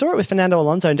 Because we saw it with Fernando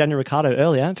Alonso and Daniel Ricciardo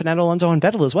earlier, and Fernando Alonso and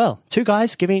Vettel as well. Two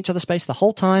guys giving each other space the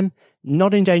whole time,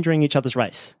 not endangering each other's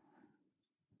race.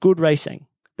 Good racing.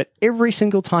 But every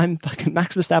single time fucking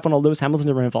Max Verstappen or Lewis Hamilton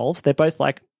are involved, they're both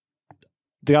like,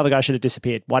 the other guy should have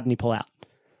disappeared. Why didn't he pull out?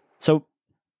 So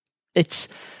it's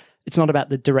not about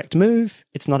the direct move.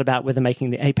 It's not about whether making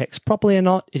the apex properly or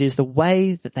not. It is the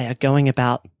way that they are going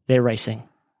about their racing.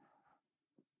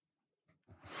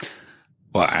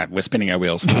 Well, we're spinning our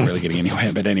wheels. We're not really getting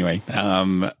anywhere. But anyway,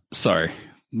 so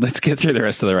let's get through the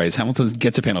rest of the race. Hamilton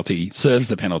gets a penalty, serves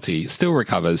the penalty, still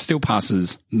recovers, still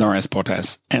passes Norris,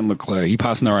 Bottas, and Leclerc. He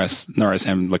passed Norris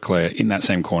and Leclerc in that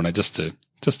same corner just to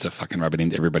fucking rub it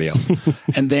into everybody else.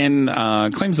 And then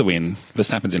claims the win.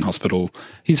 Verstappen's in hospital.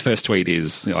 His first tweet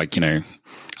is like,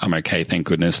 I'm okay, thank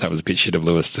goodness. That was a bit shit of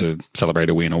Lewis to celebrate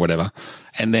a win or whatever.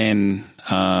 And then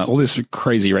all this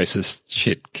crazy racist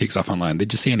shit kicks off online.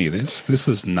 Did you see any of this? This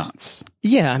was nuts.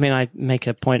 Yeah, I mean, I make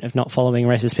a point of not following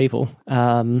racist people.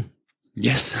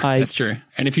 Yes, that's true.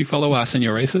 And if you follow us and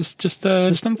you're racist, just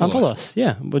unfollow us.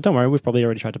 Yeah, but don't worry, we've probably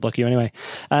already tried to block you anyway.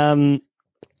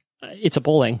 It's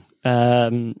appalling.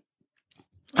 Shocking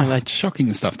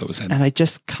stuff that was said. And I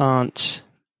just can't...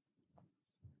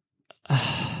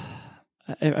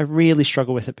 I really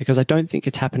struggle with it because I don't think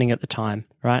it's happening at the time,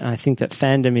 right? And I think that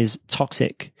fandom is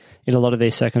toxic in a lot of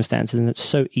these circumstances, and it's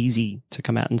so easy to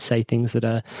come out and say things that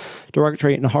are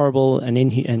derogatory and horrible and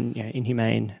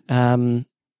inhumane. And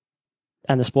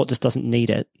the sport just doesn't need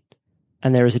it.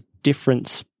 And there is a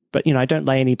difference, but I don't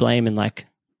lay any blame in like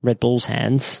Red Bull's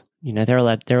hands. They're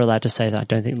allowed to say that I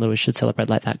don't think Lewis should celebrate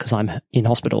like that because I'm in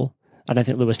hospital. I don't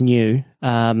think Lewis knew,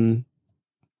 and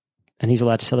he's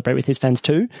allowed to celebrate with his fans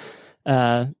too.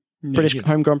 British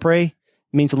Home Grand Prix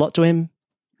means a lot to him.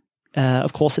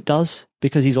 Of course it does,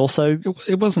 because he's also...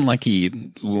 It wasn't like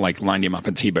he lined him up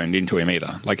and T-boned into him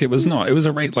either. Like it was not. It was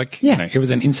a rate, it was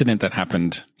an incident that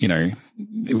happened,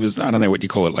 it was, I don't know what you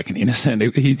call it, like an innocent.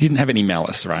 He didn't have any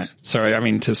malice, right? So, I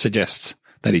mean, to suggest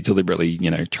that he deliberately,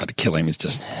 tried to kill him is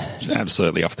just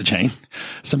absolutely off the chain.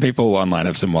 Some people online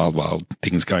have some wild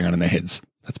things going on in their heads.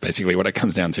 That's basically what it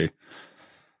comes down to.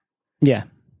 Yeah.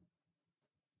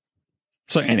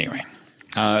 So anyway,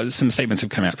 some statements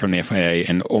have come out from the FIA,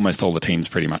 and almost all the teams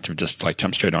pretty much have just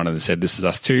jumped straight on and said, "This is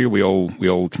us too. We all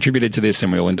contributed to this,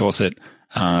 and we all endorse it."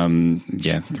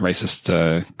 Racist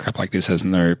crap like this has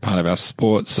no part of our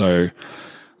sport. So,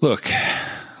 look,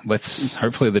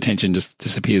 hopefully the tension just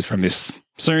disappears from this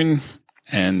soon.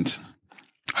 And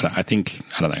I don't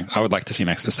know. I would like to see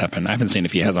Max Verstappen. I haven't seen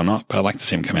if he has or not, but I'd like to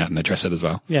see him come out and address it as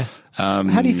well. Yeah.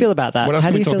 How do you feel about that?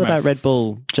 How do you feel about Red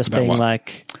Bull just being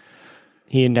like,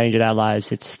 he endangered our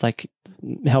lives? It's like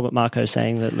Helmut Marko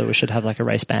saying that Lewis should have like a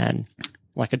race ban,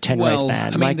 like a 10 race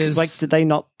ban. I mean, did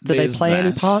they play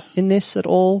any part in this at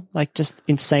all? Like just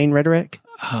insane rhetoric?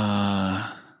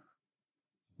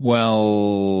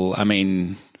 Well, I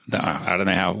mean, I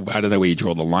don't know where you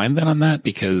draw the line then on that,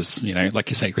 because, like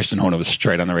you say, Christian Horner was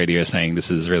straight on the radio saying this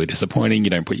is really disappointing. You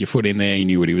don't put your foot in there. He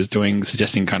knew what he was doing,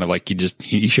 suggesting kind of like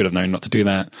you should have known not to do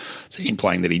that. So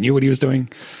implying that he knew what he was doing.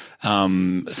 So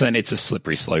then it's a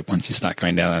slippery slope once you start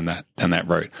going down that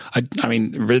road. I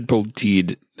mean, Red Bull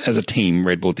did, as a team,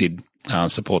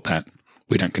 support that.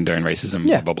 We don't condone racism,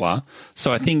 blah, blah, blah.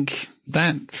 So I think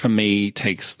that, for me,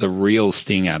 takes the real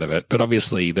sting out of it. But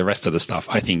obviously the rest of the stuff,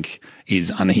 I think, is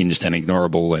unhinged and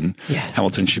ignorable, and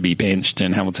Hamilton should be benched,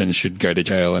 and Hamilton should go to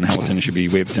jail, and Hamilton should be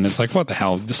whipped. And it's like, what the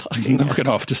hell? Just knock it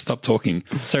off. Just stop talking.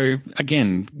 So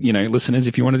again, listeners,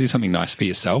 if you want to do something nice for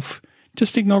yourself,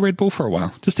 just ignore Red Bull for a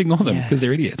while. Just ignore them because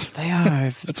they're idiots. They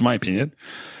are. That's my opinion.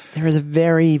 There is a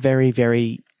very, very,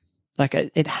 very,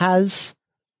 it has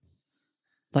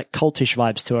cultish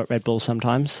vibes to it, Red Bull,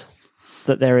 sometimes.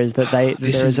 Remember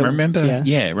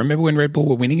when Red Bull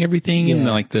were winning everything in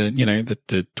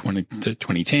the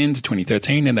 2010 to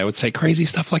 2013, and they would say crazy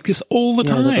stuff like this all the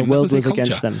time. The world was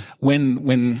against them. And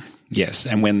when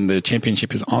the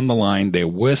championship is on the line, their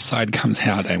worst side comes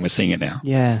out, and we're seeing it now.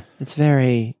 Yeah, it's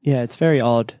very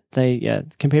odd. They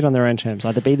compete on their own terms.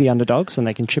 Either be the underdogs and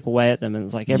they can chip away at them, and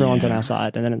it's like everyone's on our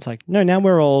side, and then it's like, no, now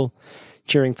we're all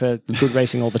cheering for good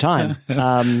racing all the time.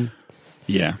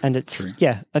 And it's true.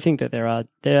 I think that there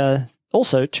are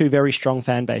also two very strong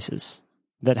fan bases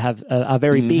that are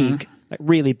very big,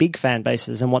 really big fan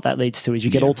bases, and what that leads to is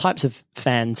you get all types of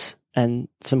fans and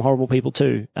some horrible people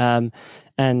too.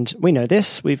 And we know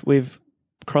this. We've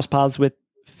crossed paths with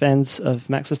fans of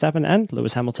Max Verstappen and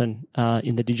Lewis Hamilton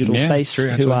in the digital space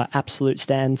who are absolute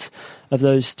stans of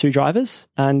those two drivers,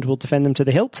 and will defend them to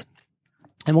the hilt,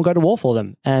 and we'll go to war for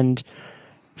them. And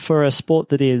for a sport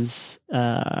that is,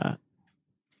 as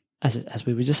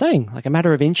we were just saying, like a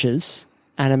matter of inches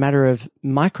and a matter of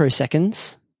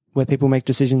microseconds, where people make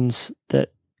decisions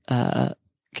that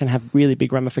can have really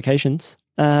big ramifications,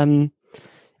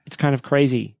 it's kind of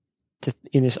crazy to,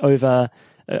 in this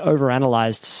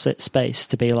overanalyzed space,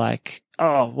 to be like,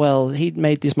 oh, well, he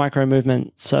made this micro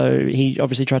movement, so he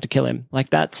obviously tried to kill him. Like,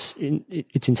 it's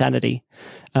insanity.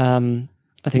 I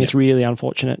think it's really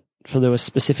unfortunate for Lewis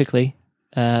specifically.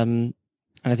 And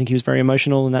I think he was very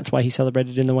emotional, and that's why he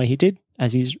celebrated in the way he did,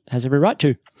 as he has every right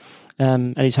to,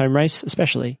 at his home race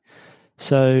especially.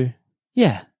 So,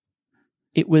 yeah,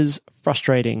 it was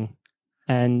frustrating,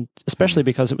 and especially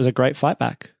because it was a great fight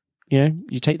back. You know,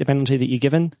 you take the penalty that you're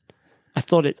given. I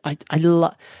thought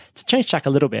to change track a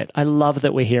little bit, I love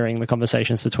that we're hearing the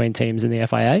conversations between teams in the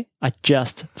FIA. I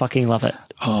just fucking love it.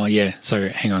 Oh, yeah. So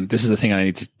hang on. This is the thing I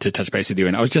need to touch base with you.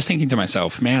 And I was just thinking to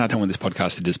myself, man, I don't want this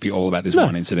podcast to just be all about this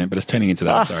one incident, but it's turning into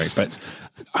that. Sorry. But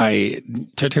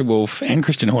Toto Wolff and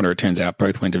Christian Horner, it turns out,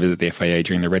 both went to visit the FIA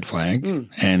during the red flag.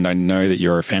 And I know that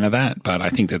you're a fan of that, but I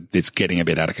think that it's getting a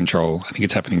bit out of control. I think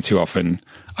it's happening too often.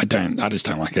 I just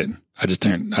don't like it. I don't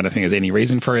think there's any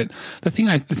reason for it. The thing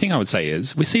I would say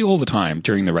is, we see all the time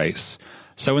during the race,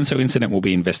 so-and-so incident will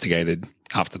be investigated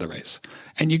after the race.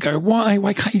 And you go, why?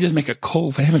 Why can't you just make a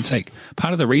call, for heaven's sake?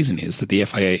 Part of the reason is that the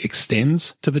FIA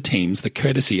extends to the teams the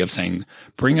courtesy of saying,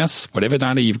 bring us whatever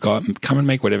data you've got, come and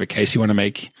make whatever case you want to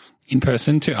make in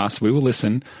person to us. We will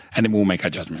listen, and then we'll make our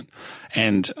judgment.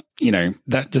 And, you know,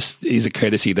 that just is a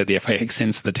courtesy that the FIA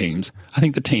extends to the teams. I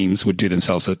think the teams would do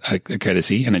themselves a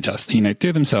courtesy and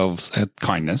do themselves a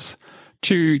kindness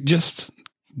to just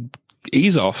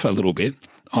ease off a little bit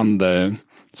on the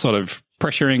sort of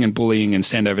pressuring and bullying and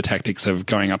standover tactics of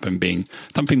going up and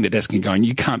thumping the desk and going,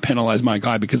 you can't penalize my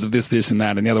guy because of this, this, and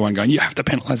that. And the other one going, you have to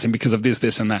penalize him because of this,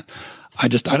 this, and that. I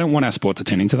don't want our sport to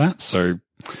turn into that. So,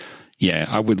 yeah,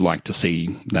 I would like to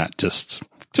see that just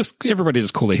everybody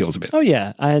just cool their heels a bit. Oh,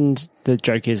 yeah. And the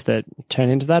joke is that turn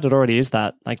into that. It already is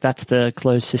that. Like, that's the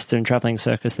closed system traveling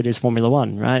circus that is Formula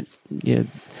One, right? Yeah.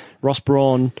 Ross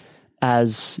Brawn,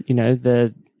 as, you know,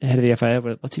 the head of the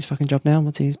FIA, what's his fucking job now?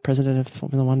 What's his president of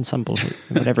Formula One? Some bullshit,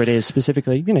 whatever it is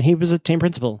specifically. You know, he was a team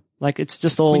principal. Like, it's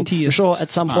just all, for sure,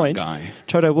 at some point,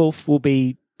 Toto Wolff will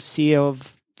be CEO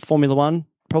of Formula One,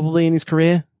 probably in his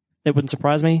career. It wouldn't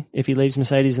surprise me if he leaves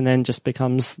Mercedes and then just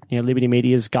becomes, you know, Liberty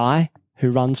Media's guy who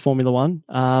runs Formula One.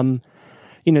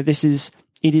 You know,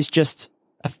 it is just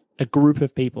a group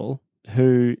of people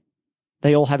who,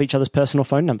 they all have each other's personal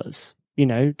phone numbers. You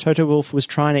know, Toto Wolff was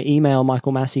trying to email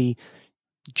Michael Massey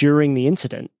during the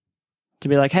incident to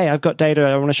be like, hey, I've got data,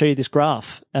 I want to show you this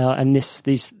graph and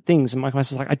these things. And Michael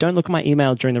Massey's like, I don't look at my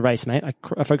email during the race, mate.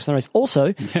 I focus on the race.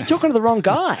 Also, you're talking to the wrong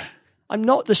guy. I'm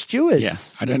not the stewards. Yeah,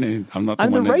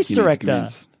 I'm the race director.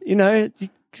 You know,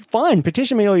 fine,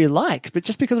 petition me all you like, but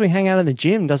just because we hang out in the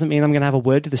gym doesn't mean I'm going to have a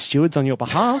word to the stewards on your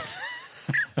behalf.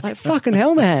 Like, fucking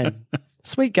hell, man.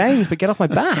 Sweet games, but get off my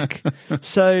back.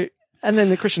 So, and then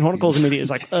the Christian Horner calls immediately. Is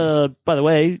like, by the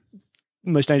way,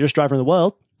 most dangerous driver in the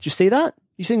world. Did you see that?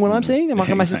 You seeing what I'm seeing? And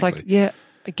Michael Massey's like, yeah,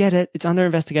 I get it. It's under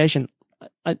investigation.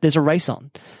 There's a race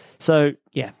on. So,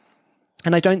 yeah.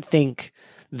 And I don't think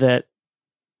that,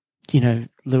 you know,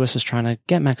 Lewis was trying to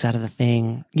get Max out of the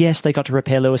thing. Yes, they got to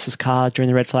repair Lewis's car during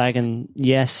the red flag, and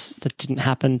yes, that didn't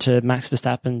happen to Max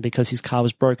Verstappen because his car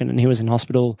was broken and he was in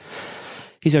hospital.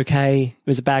 He's okay. It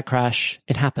was a bad crash.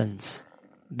 It happens.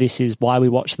 This is why we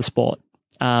watch the sport.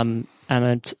 And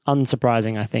it's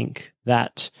unsurprising, I think,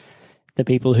 that the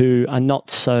people who are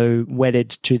not so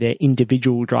wedded to their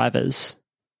individual drivers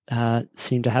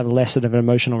seem to have less of an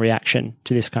emotional reaction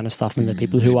to this kind of stuff than the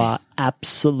people who are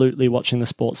absolutely watching the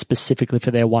sport specifically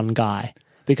for their one guy.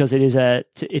 Because it is a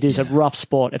rough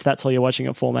sport if that's all you're watching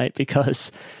it for, mate,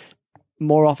 because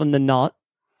more often than not,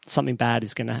 something bad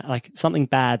is going to, like, something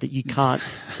bad that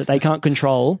that they can't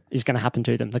control is going to happen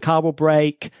to them. The car will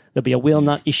break, there'll be a wheel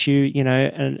nut issue, you know,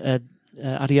 an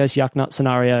adios yuck nut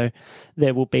scenario.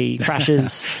 There will be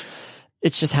crashes.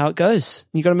 It's just how it goes.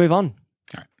 You got to move on.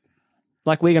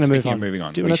 Like, we're going to move on. Moving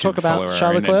on. Do you want to talk about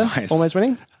Charles Leclerc almost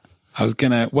winning? I was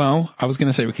going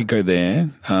to say we could go there.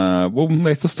 Well,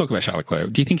 let's talk about Charles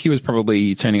Leclerc. Do you think he was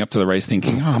probably turning up to the race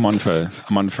thinking, I'm on for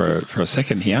a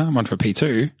second here. I'm on for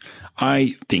P2.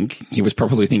 I think he was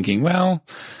probably thinking, well,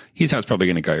 here's how it's probably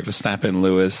going to go. Verstappen,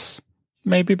 Lewis,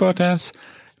 maybe Bottas.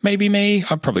 maybe me.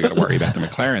 I've probably got to worry about the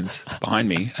McLarens behind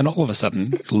me. And all of a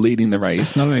sudden, he's leading the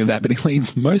race. Not only that, but he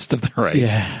leads most of the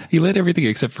race. Yeah. He led everything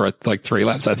except for like 3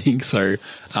 laps, I think. So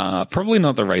probably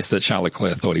not the race that Charles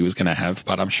Leclerc thought he was going to have,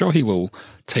 but I'm sure he will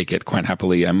take it quite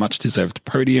happily. A much-deserved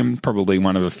podium, probably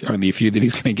one of only a few that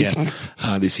he's going to get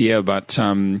this year. But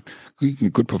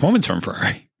good performance from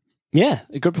Ferrari. Yeah,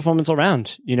 a good performance all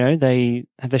round. You know, they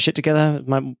had their shit together.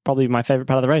 Probably my favorite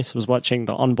part of the race was watching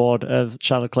the onboard of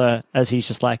Charles Leclerc as he's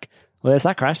just like, well, there's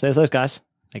that crash. There's those guys.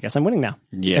 I guess I'm winning now.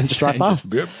 Yes. And just drive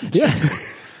past. Yeah.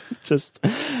 Just,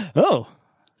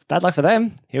 bad luck for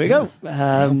them. Here we go.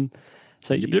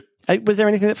 So was there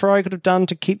anything that Ferrari could have done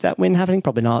to keep that win happening?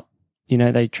 Probably not. You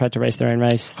know, they tried to race their own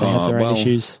race. They have their own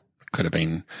issues. Could have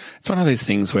been. It's one of those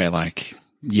things where like,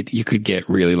 you could get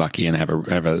really lucky and have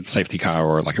a safety car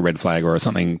or like a red flag or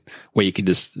something where you could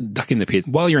just duck in the pit.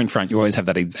 While you're in front, you always have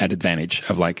that advantage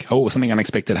of like, something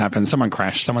unexpected happened. Someone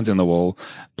crashed. Someone's in the wall.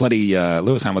 Bloody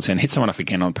Lewis Hamilton hit someone off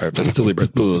again on purpose.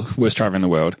 Deliberate. Worst driver in the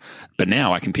world. But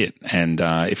now I can pit. And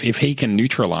if he can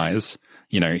neutralize,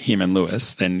 him and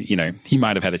Lewis, then, he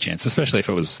might have had a chance, especially if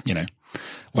it was,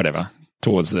 whatever,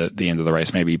 towards the end of the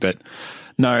race maybe. But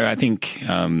no, I think,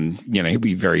 he'll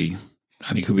be very...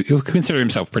 I think he'll consider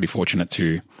himself pretty fortunate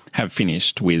to have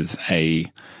finished with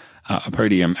a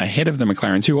podium ahead of the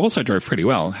McLarens, who also drove pretty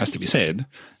well, has to be said.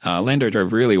 Lando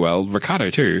drove really well. Ricciardo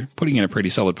too, putting in a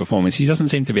pretty solid performance. He doesn't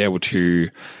seem to be able to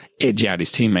edge out his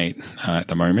teammate at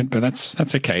the moment, but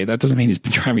that's okay. That doesn't mean he's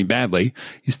been driving badly.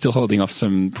 He's still holding off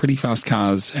some pretty fast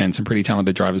cars and some pretty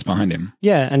talented drivers behind him.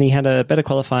 Yeah, and he had a better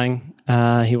qualifying.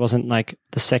 He wasn't like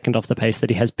the second off the pace that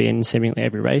he has been seemingly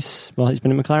every race while he's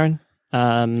been in McLaren.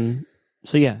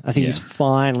 So yeah, I think he's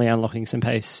finally unlocking some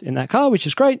pace in that car, which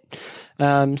is great.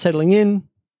 Settling in,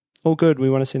 all good. We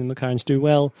want to see the McLarens do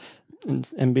well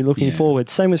and be looking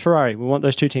forward. Same with Ferrari. We want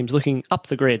those two teams looking up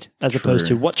the grid as opposed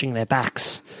to watching their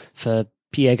backs for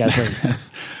Pierre Gasly.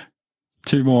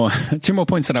 Two more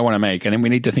points that I want to make, and then we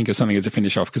need to think of something as a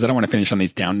finish off because I don't want to finish on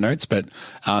these down notes. But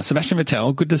Sebastian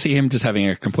Vettel, good to see him just having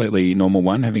a completely normal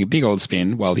one, having a big old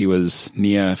spin while he was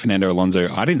near Fernando Alonso.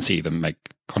 I didn't see them make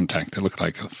contact. It looked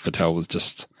like Vettel was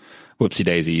just whoopsie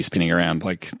daisy spinning around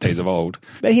like days of old.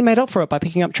 But he made up for it by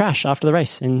picking up trash after the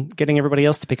race and getting everybody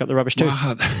else to pick up the rubbish too.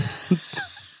 Wow.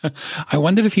 I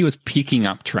wondered if he was picking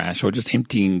up trash or just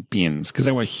emptying bins because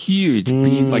they were huge,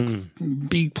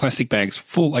 big plastic bags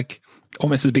full, like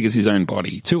almost as big as his own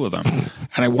body, 2 of them.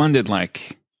 And I wondered, I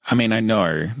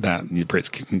know that the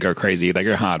Brits can go crazy. They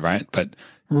go hard, right? But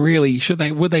really,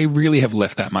 would they really have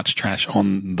left that much trash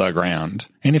on the ground?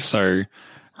 And if so,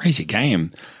 raise your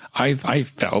game. I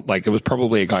felt like it was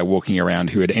probably a guy walking around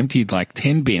who had emptied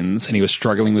 10 bins and he was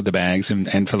struggling with the bags.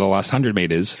 And for the last 100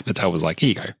 meters, Vettel was like, here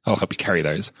you go. I'll help you carry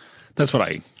those. That's what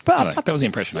that was the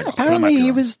impression I got. Apparently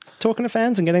he was talking to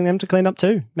fans and getting them to clean up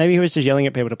too. Maybe he was just yelling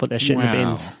at people to put their shit in the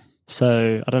bins.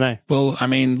 So, I don't know. Well,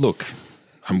 look,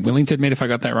 I'm willing to admit if I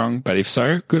got that wrong, but if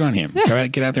so, good on him. Yeah.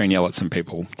 Get out there and yell at some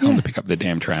people. Tell them to pick up the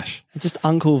damn trash. It's just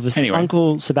Uncle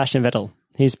Sebastian Vettel.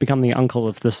 He's become the uncle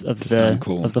of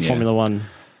the Formula One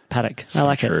paddock. So I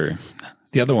like true. it.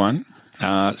 The other one,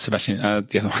 Sergio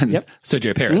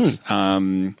Perez.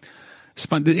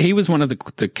 He was one of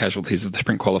the casualties of the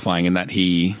sprint qualifying in that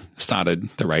he started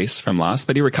the race from last,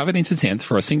 but he recovered into 10th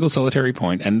for a single solitary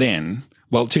point and then,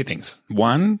 2 things.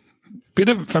 One, bit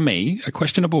of, for me, a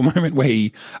questionable moment where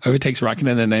he overtakes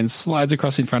Raikkonen and then slides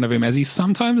across in front of him, as he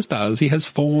sometimes does. He has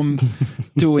form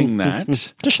doing that.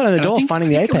 Just shutting the door, finding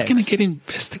the apex. I was going to get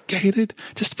investigated,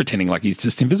 just pretending like he's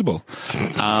just invisible.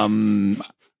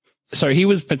 So he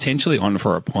was potentially on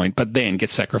for a point, but then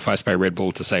gets sacrificed by Red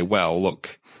Bull to say, well,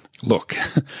 look,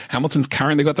 Hamilton's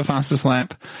currently got the fastest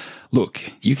lap. Look,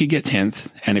 you could get 10th,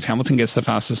 and if Hamilton gets the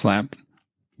fastest lap,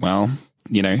 well,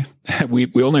 we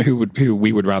all know who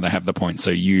we would rather have the point.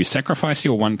 So you sacrifice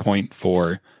your 1 point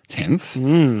for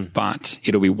 10th, but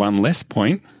it'll be 1 less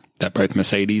point that both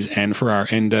Mercedes and Ferrari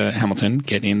and Hamilton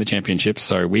get in the championship.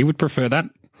 So we would prefer that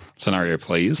scenario,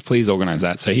 please. Please organize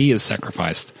that. So he is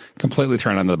sacrificed, completely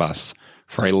thrown under the bus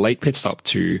for a late pit stop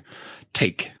to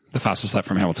take the fastest lap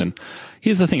from Hamilton.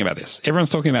 Here's the thing about this.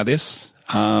 Everyone's talking about this,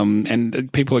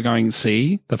 and people are going,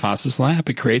 see, the fastest lap.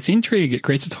 It creates intrigue. It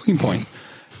creates a talking point.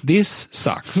 This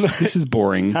sucks. This is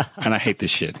boring, and I hate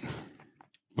this shit.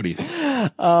 What do you think?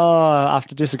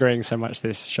 After disagreeing so much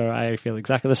this show, I feel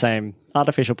exactly the same.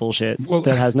 Artificial bullshit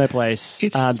that has no place,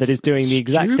 that is doing the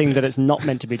exact thing that it's not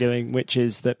meant to be doing, which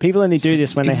is that people only do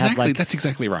this when they have that's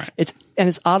exactly right.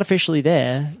 It's artificially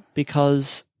there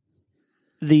because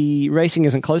the racing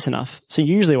isn't close enough. So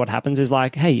usually what happens is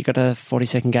like, hey, you got a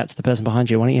 40-second gap to the person behind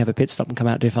you. Why don't you have a pit stop and come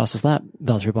out and do fastest lap?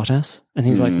 Valtteri Bottas. And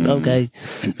he's like, okay.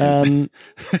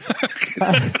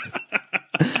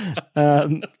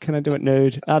 Can I do it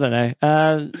nude? I don't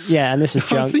know. Yeah, and this is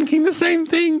junk. I was thinking the same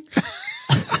thing.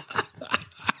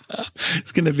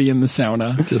 It's going to be in the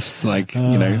sauna, just like,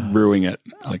 ruining it.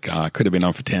 Like, could have been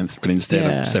on for 10th, but instead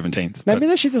of 17th. Maybe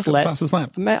they should just fastest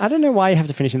lap. I don't know why you have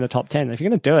to finish in the top 10. If you're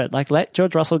going to do it, like, let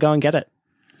George Russell go and get it.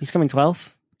 He's coming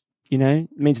 12th. It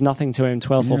means nothing to him,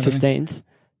 12th or 15th.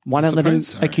 Why not let him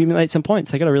accumulate some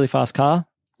points? They got a really fast car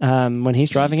when he's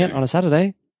driving it on a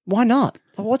Saturday. Why not?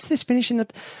 What's this finish in the...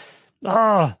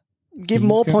 give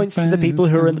more points to the people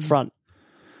who are in the front.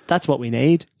 That's what we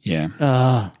need.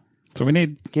 Yeah. So we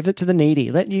need... Give it to the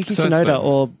needy. Let Yuki Tsunoda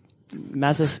or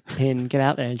Mazepin get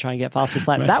out there and try and get fastest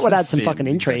lap. That would add some fucking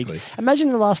intrigue. Exactly. Imagine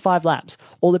in the last 5 laps,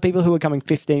 all the people who were coming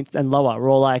 15th and lower were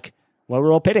all like, well,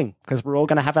 we're all pitting because we're all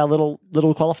going to have our little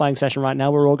qualifying session right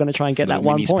now. We're all going to try and get that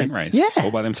 1 point. Race,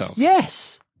 all by themselves.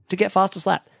 Yes. To get fastest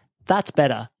lap. That's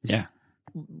better. Yeah.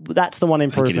 That's the one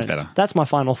improvement. I think it is better. That's my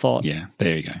final thought. Yeah.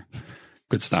 There you go.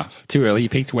 Good stuff. Too early. You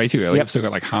peaked way too early. Yep. We've still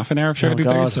got like half an hour of show to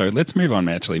do. So let's move on,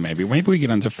 actually, maybe. Maybe we get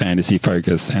onto fantasy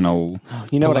focus and I'll...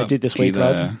 You know what I did this week,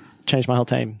 Rob? Changed my whole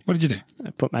team. What did you do? I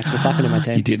put Max Verstappen in my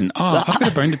team. You didn't. Oh, I've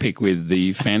got a bone to pick with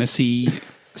the fantasy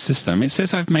system. It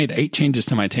says I've made 8 changes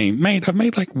to my team. I've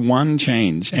made like 1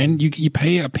 change and you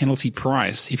pay a penalty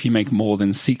price if you make more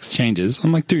than 6 changes.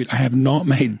 I'm like, dude, I have not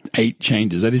made 8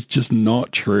 changes. That is just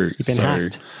not true. You've been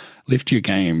hacked. Lift your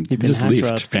game. Just lift,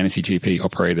 Rod. Fantasy GP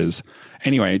operators.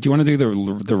 Anyway, do you want to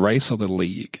do the race or the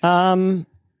league?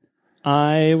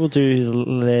 I will do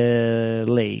the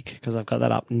league because I've got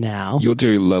that up now. You'll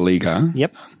do La Liga.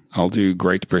 Yep. I'll do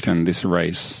Great Britain this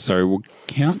race. So we'll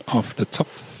count off the top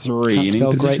 3. Can't and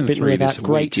in position Great 3 this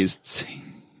great. week is...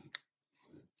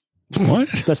 What?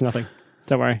 That's nothing.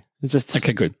 Don't worry. It's just...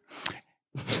 Okay, good.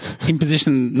 In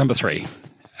position number 3.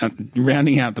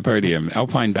 Rounding out the podium,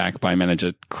 Alpine back by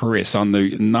manager Chris on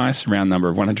the nice round number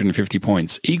of 150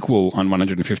 points, equal on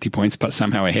 150 points, but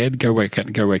somehow ahead. Go work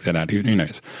that out. Who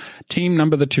knows? Team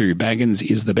number 2, Baggins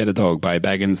is the better dog by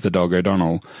Baggins the Dog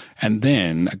O'Donnell. And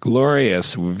then a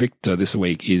glorious victor this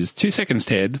week is 2 seconds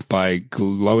Ted by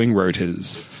Glowing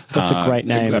Rotors. That's a great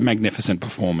name. A magnificent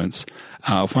performance.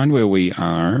 I'll find where we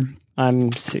are.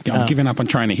 I'm sick. I've given up on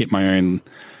trying to hit my own...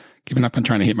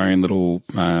 little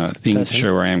thing to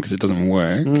show where I am because it doesn't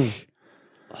work. 2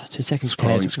 seconds.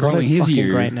 Scrolling. Here's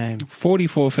you. Great name.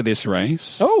 44 for this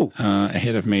race. Oh,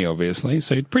 ahead of me, obviously.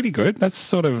 So pretty good. That's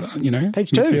sort of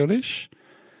page 2. Midfieldish.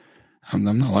 I'm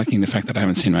not liking the fact that I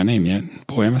haven't seen my name yet.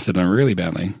 Boy, I must have done really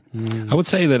badly. I would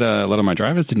say that a lot of my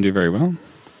drivers didn't do very well.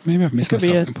 Maybe I've missed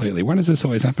myself completely. Why does this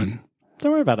always happen?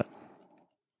 Don't worry about it.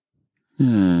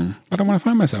 I don't want to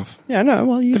find myself. Yeah, no.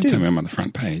 Well, you don't tell me I'm on the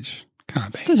front page.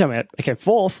 Can't be. Don't tell me. Okay,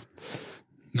 4th.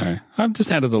 No, I'm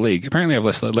just out of the league. Apparently, I've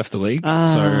left the league.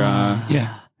 Yeah,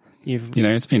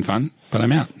 it's been fun, but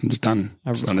I'm out. I'm just done.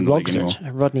 I'm just not in the league anymore.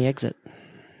 A Rodney exit.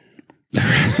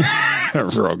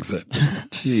 Rogs it.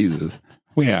 Jesus.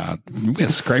 We're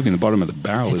scraping the bottom of the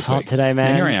barrel this week. It's hot today, man.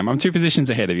 And here I am. I'm 2 positions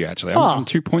ahead of you, actually. I'm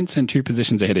 2 points and 2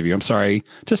 positions ahead of you. I'm sorry.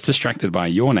 Just distracted by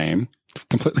your name.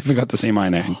 Completely forgot to see my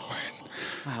name.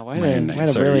 Wow, way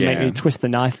to really make me twist the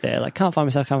knife there. Like, can't find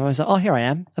myself. Oh, here I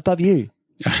am, above you.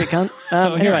 Shit cunt.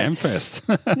 Anyway. Here I am first.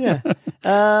 Yeah.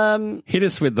 Hit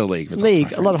us with the league.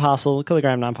 League, a lot of hustle.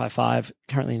 Kilogram 955,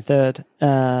 currently in 3rd.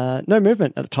 No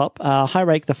movement at the top. High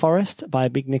Rake the Forest by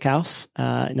Big Nick House,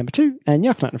 number 2. And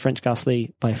Yucknut and French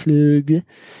Ghastly by Flug,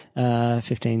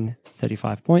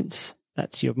 1535 points.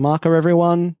 That's your marker,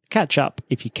 everyone. Catch up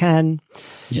if you can.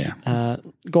 Yeah.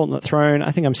 Gauntlet Throne.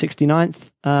 I think I'm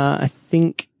 69th.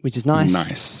 Which is nice.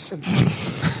 Nice.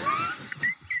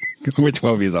 We're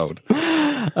 12 years old.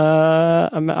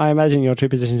 I imagine you're 2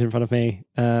 positions in front of me.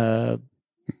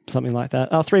 Something like that.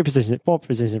 4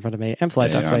 positions in front of me.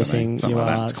 Flight Duck Racing. You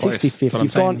are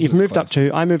 65th. You've moved up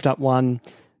 2. I moved up 1.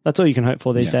 That's all you can hope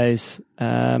for these days. We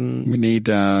need...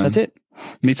 that's it.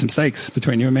 We need some stakes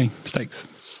between you and me. Stakes.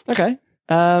 Okay.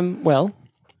 Well...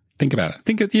 Think about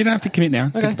it. You don't have to commit now.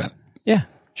 Okay. Think about it. Yeah,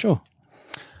 sure.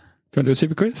 Do you want to do a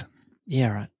super quiz?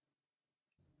 Yeah, right.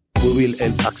 We will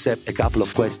accept a couple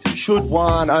of questions. Should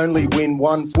one only win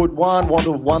one? Would one want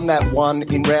to have won that one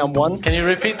in round 1? Can you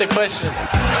repeat the question?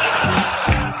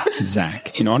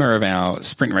 Zach, in honor of our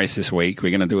sprint race this week, we're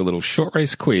going to do a little short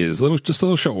race quiz, just a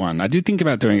little short one. I did think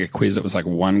about doing a quiz that was like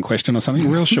 1 question or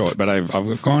something real short, but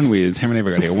I've gone with, how many have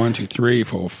I got here? 1, 2, 3,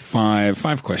 4,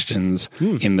 5 questions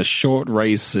in the short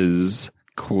races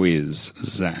quiz,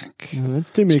 Zach. That's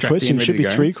too many questions. Should be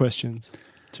 3 questions.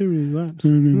 2 laps.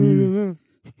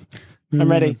 I'm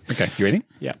ready. Okay, you ready?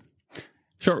 Yeah.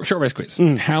 Short race quiz.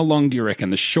 How long do you reckon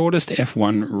the shortest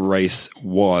F1 race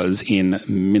was in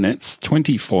minutes?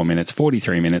 24 minutes,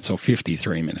 43 minutes, or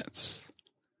 53 minutes?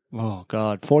 Oh,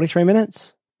 God. 43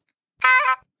 minutes?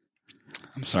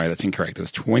 I'm sorry, that's incorrect. It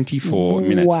was 24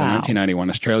 minutes. Wow. The 1991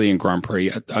 Australian Grand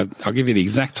Prix. I'll give you the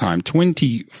exact time.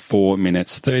 24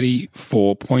 minutes,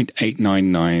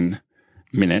 34.899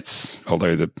 minutes,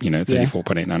 although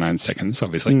 34.899 seconds,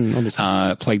 obviously.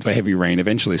 Plagued by heavy rain,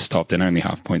 eventually stopped and only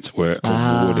half points were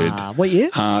awarded. What year?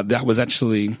 That was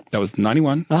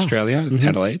 91, Australia,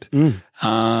 Adelaide.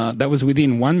 That was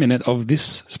within 1 minute of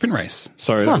this sprint race.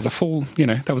 So that was a full,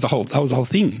 that was a whole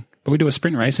thing. But we do a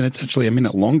sprint race and it's actually a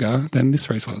minute longer than this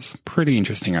race was. Pretty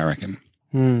interesting, I reckon.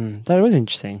 That was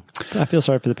interesting. I feel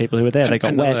sorry for the people who were there. They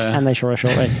got wet and they saw a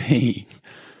short race.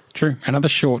 True. Another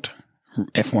short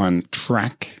F1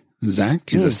 track,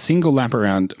 Zach, is a single lap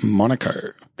around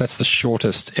Monaco. That's the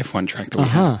shortest F1 track that we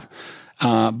have.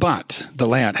 But the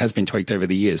layout has been tweaked over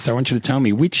the years. So I want you to tell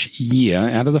me which year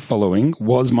out of the following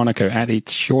was Monaco at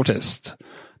its shortest?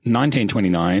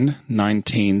 1929,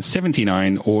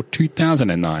 1979, or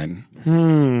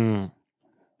 2009?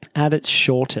 At its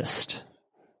shortest.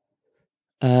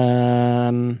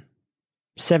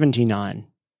 79.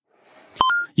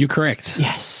 You're correct.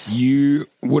 Yes. You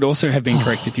would also have been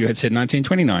correct if you had said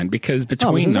 1929, because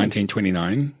between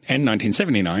 1929 and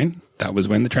 1979, that was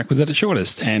when the track was at its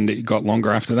shortest, and it got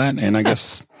longer after that, and I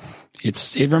guess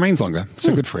it remains longer.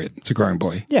 So good for it. It's a growing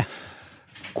boy. Yeah.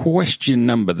 Question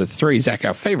number 3. Zach,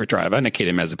 our favourite driver,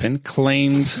 Nikita Mazepin,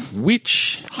 claimed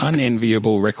which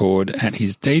unenviable record at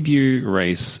his debut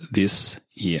race this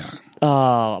year?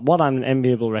 What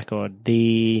unenviable record?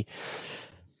 The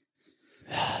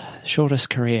shortest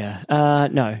career.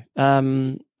 No.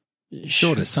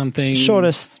 Shortest something.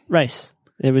 Shortest race.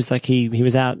 It was like he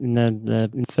was out in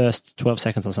the first 12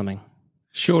 seconds or something.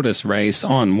 Shortest race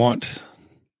on what?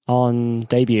 On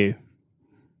debut.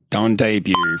 On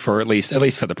debut for at least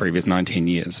for the previous 19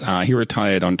 years. He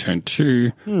retired on turn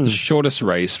 2, the shortest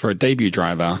race for a debut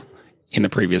driver in the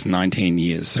previous 19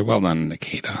 years. So well done,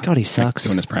 Nikita. God, he sucks.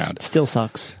 Doing us proud. Still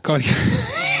sucks. God,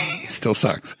 he still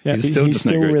sucks. Yeah, he's still just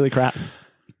no good. Really crap.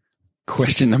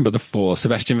 Question number 4.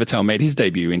 Sebastian Vettel made his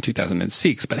debut in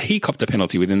 2006, but he copped a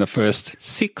penalty within the first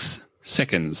 6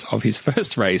 seconds of his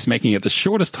first race, making it the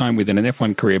shortest time within an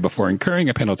F1 career before incurring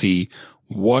a penalty.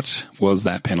 What was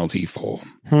that penalty for?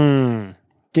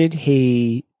 Did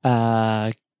he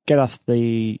get off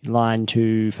the line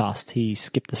too fast? He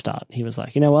skipped the start. He was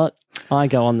like, you know what? I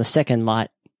go on the second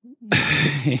light.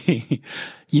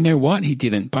 You know what? He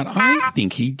didn't, but I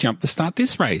think he jumped the start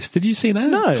this race. Did you see that?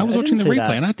 No, I was watching the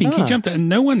replay and I think he jumped it and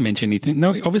no one mentioned anything. No,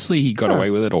 obviously he got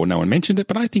away with it or no one mentioned it,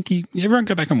 but I think everyone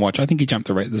go back and watch. I think he jumped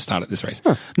the start at this race.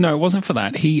 No, it wasn't for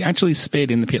that. He actually sped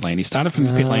in the pit lane. He started from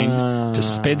the pit lane,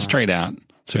 just sped straight out.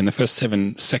 So in the first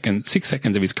 6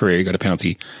 seconds of his career, he got a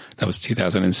penalty. That was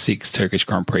 2006 Turkish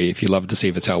Grand Prix. If you love to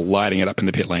see Vettel lighting it up in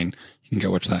the pit lane, you can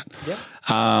go watch that. Yep.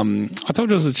 I told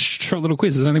you it was a short little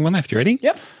quiz. There's only one left. You ready?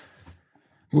 Yep.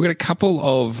 We've got a couple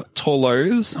of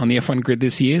Torlos on the F1 grid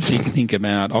this year. So you can think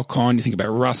about Ocon, you think about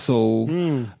Russell.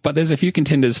 But there's a few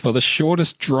contenders for the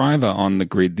shortest driver on the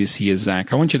grid this year,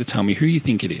 Zach. I want you to tell me who you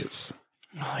think it is.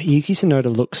 Yuki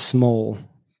Tsunoda looks small,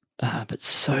 but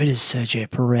so does Sergio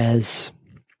Perez.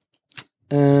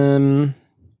 Who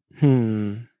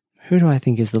do I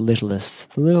think is the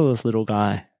littlest? The littlest little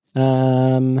guy.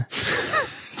 Lando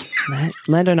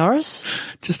Norris?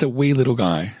 Just a wee little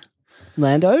guy.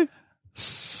 Lando?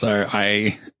 So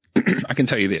I can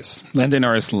tell you this. Lando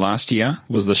Norris last year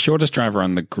was the shortest driver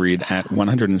on the grid at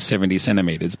 170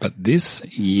 centimeters, but this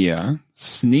year,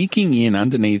 sneaking in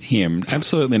underneath him,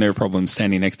 absolutely no problem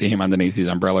standing next to him underneath his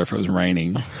umbrella if it was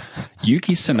raining,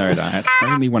 Yuki Tsunoda at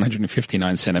only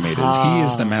 159 centimeters. He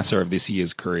is the masser of this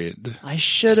year's grid. I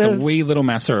should have. Just a wee little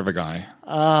masser of a guy.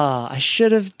 I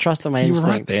should have trusted my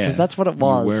instincts because that's what it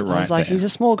was. You were right I was like, there. He's a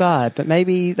small guy, but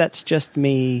maybe that's just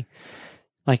me.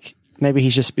 Like, maybe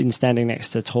he's just been standing next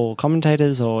to tall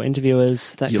commentators or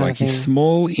interviewers, that kind of thing. He's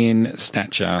small in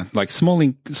stature, like small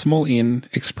in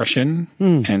expression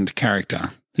and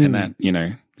character. And that, you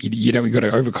got to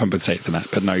overcompensate for that.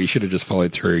 But no, you should have just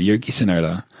followed through. Yuki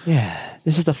Tsunoda. Yeah.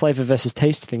 This is the flavor versus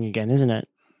taste thing again, isn't it?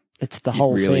 It's the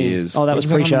whole thing. It really is. Oh, that was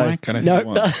pre-show. I don't think it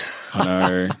was. I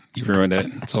know. You've ruined it.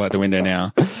 It's all out the window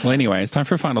now. Well, anyway, it's time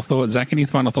for a final thought. Zach, any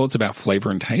final thoughts about flavor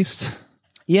and taste?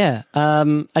 Yeah.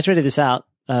 I tweeted this out.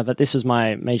 But this was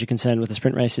my major concern with the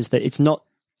sprint race is that it's not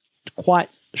quite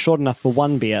short enough for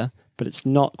one beer, but it's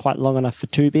not quite long enough for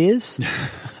 2 beers.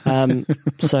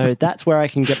 So that's where I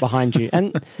can get behind you.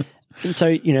 And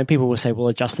so, people will say, well,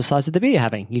 adjust the size of the beer you're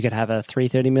having. You could have a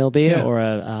 330ml beer or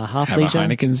a half have litre. Have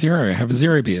a Heineken Zero. Have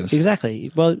 0 beers.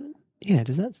 Exactly. Well, yeah,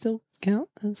 does that still count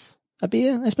as a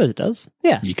beer? I suppose it does.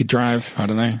 Yeah. You could drive. I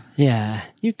don't know. Yeah,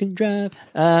 you can drive.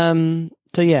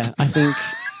 So, yeah, I think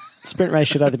sprint race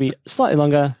should either be slightly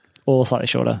longer or slightly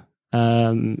shorter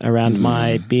around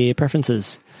my beer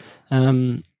preferences.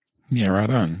 Yeah, right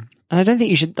on. And I don't think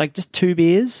you should, just 2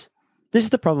 beers. This is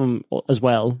the problem as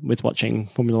well with watching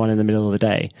Formula One in the middle of the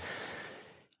day.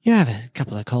 You have a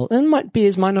couple of cold, and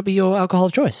beers might not be your alcohol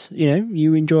of choice.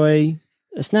 You enjoy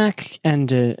a snack and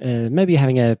maybe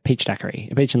having a peach daiquiri,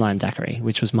 a peach and lime daiquiri,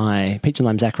 which was peach and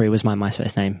lime Zachary was my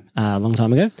MySpace name a long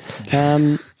time ago.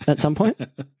 At some point,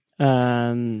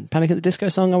 Panic at the Disco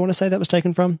song, I want to say that was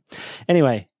taken from.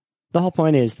 Anyway, the whole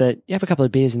point is that you have a couple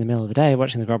of beers in the middle of the day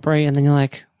watching the Grand Prix, and then you're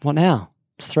like, what now?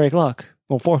 It's 3 o'clock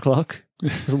or 4 o'clock.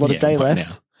 There's a lot of day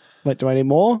left. But do I need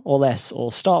more or less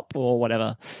or stop or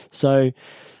whatever? So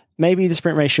maybe the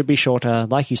sprint race should be shorter,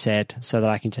 like you said, so that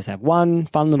I can just have one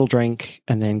fun little drink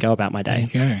and then go about my day.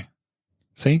 There you go.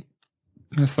 See?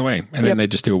 That's the way. And then they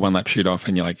just do a 1-lap shoot off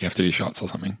and you're like, you have to do shots or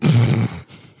something.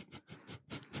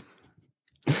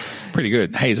 Pretty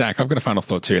good. Hey, Zach, I've got a final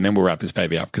thought too, and then we'll wrap this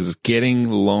baby up because it's getting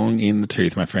long in the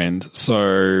tooth, my friend.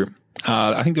 So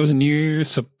I think there was a new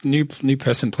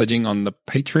person pledging on the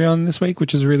Patreon this week,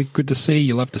 which is really good to see.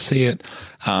 You love to see it.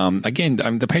 Again,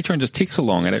 the Patreon just ticks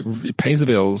along and it pays the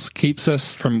bills, keeps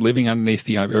us from living underneath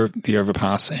the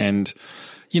overpass. And,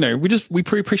 we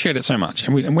appreciate it so much.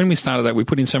 And when we started that, we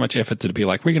put in so much effort to be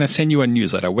like, we're going to send you a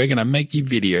newsletter. We're going to make you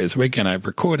videos. We're going to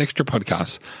record extra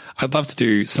podcasts. I'd love to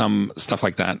do some stuff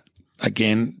like that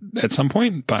again at some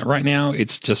point, but right now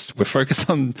it's just we're focused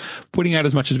on putting out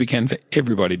as much as we can for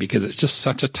everybody because it's just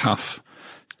such a tough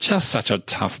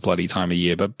bloody time of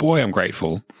year. But boy, I'm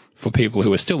grateful for people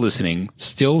who are still listening,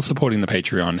 still supporting the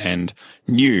Patreon, and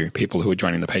new people who are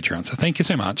joining the Patreon. So thank you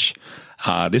so much.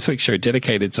 This week's show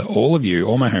dedicated to all of you,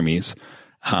 all my homies.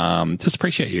 Just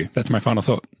appreciate you. That's my final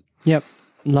thought. Yep.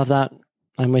 Love that.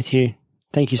 I'm with you.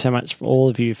 Thank you so much for all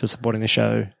of you for supporting the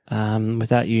show.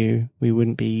 Without you, we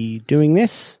wouldn't be doing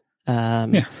this.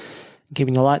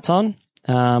 Keeping the lights on.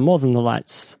 More than the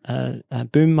lights, a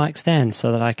boom mic stand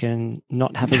so that I can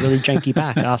not have a really janky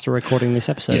back after recording this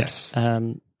episode. Yes.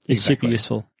 It's super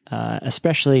useful,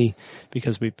 especially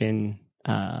because we've been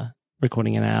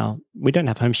recording we don't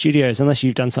have home studios unless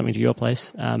you've done something to your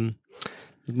place.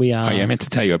 We are. Oh, yeah, I meant to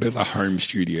tell you a bit of a home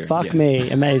studio. Fuck me.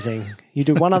 Amazing. You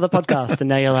do one other podcast and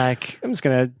now you're like, I'm just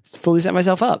going to fully set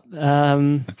myself up.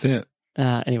 That's it.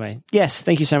 Anyway, yes,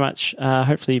 thank you so much.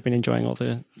 Hopefully you've been enjoying all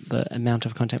the amount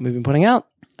of content we've been putting out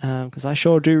because I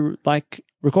sure do like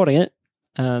recording it.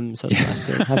 So it's nice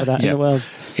to have it out in the world.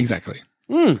 Exactly.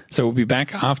 So we'll be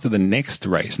back after the next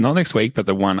race, not next week, but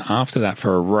the one after that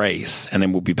for a race. And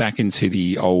then we'll be back into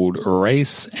the old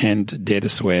race and dare to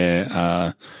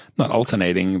swear, not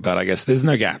alternating, but I guess there's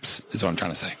no gaps is what I'm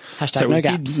trying to say. Hashtag so we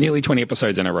did nearly 20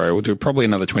 episodes in a row. We'll do probably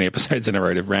another 20 episodes in a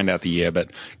row to round out the year,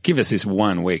 but give us this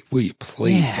 1 week. Will you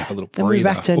please have a little breather? Then we'll be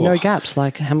back to no gaps,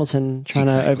 like Hamilton trying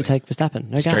to overtake Verstappen.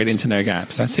 No gaps. Straight into no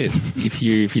gaps. That's it. If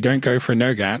you don't go for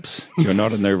no gaps, you're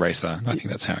not a no racer. I think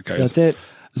that's how it goes. That's it.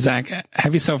 Zach,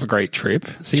 have yourself a great trip.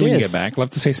 See you when you get back. Love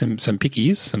to see some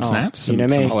pickies, some snaps, some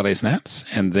holiday snaps.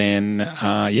 And then,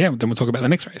 then we'll talk about the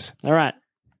next race. All right.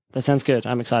 That sounds good.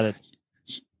 I'm excited.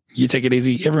 You take it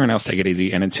easy. Everyone else take it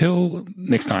easy. And until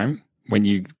next time, when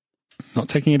you're not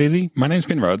taking it easy, my name's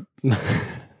been Rod.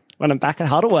 When I'm back at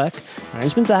Hard at Work, my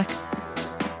name's been Zach.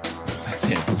 That's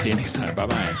it. We'll see you next time.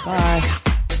 Bye-bye. Bye.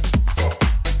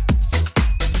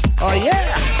 Oh,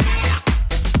 yeah.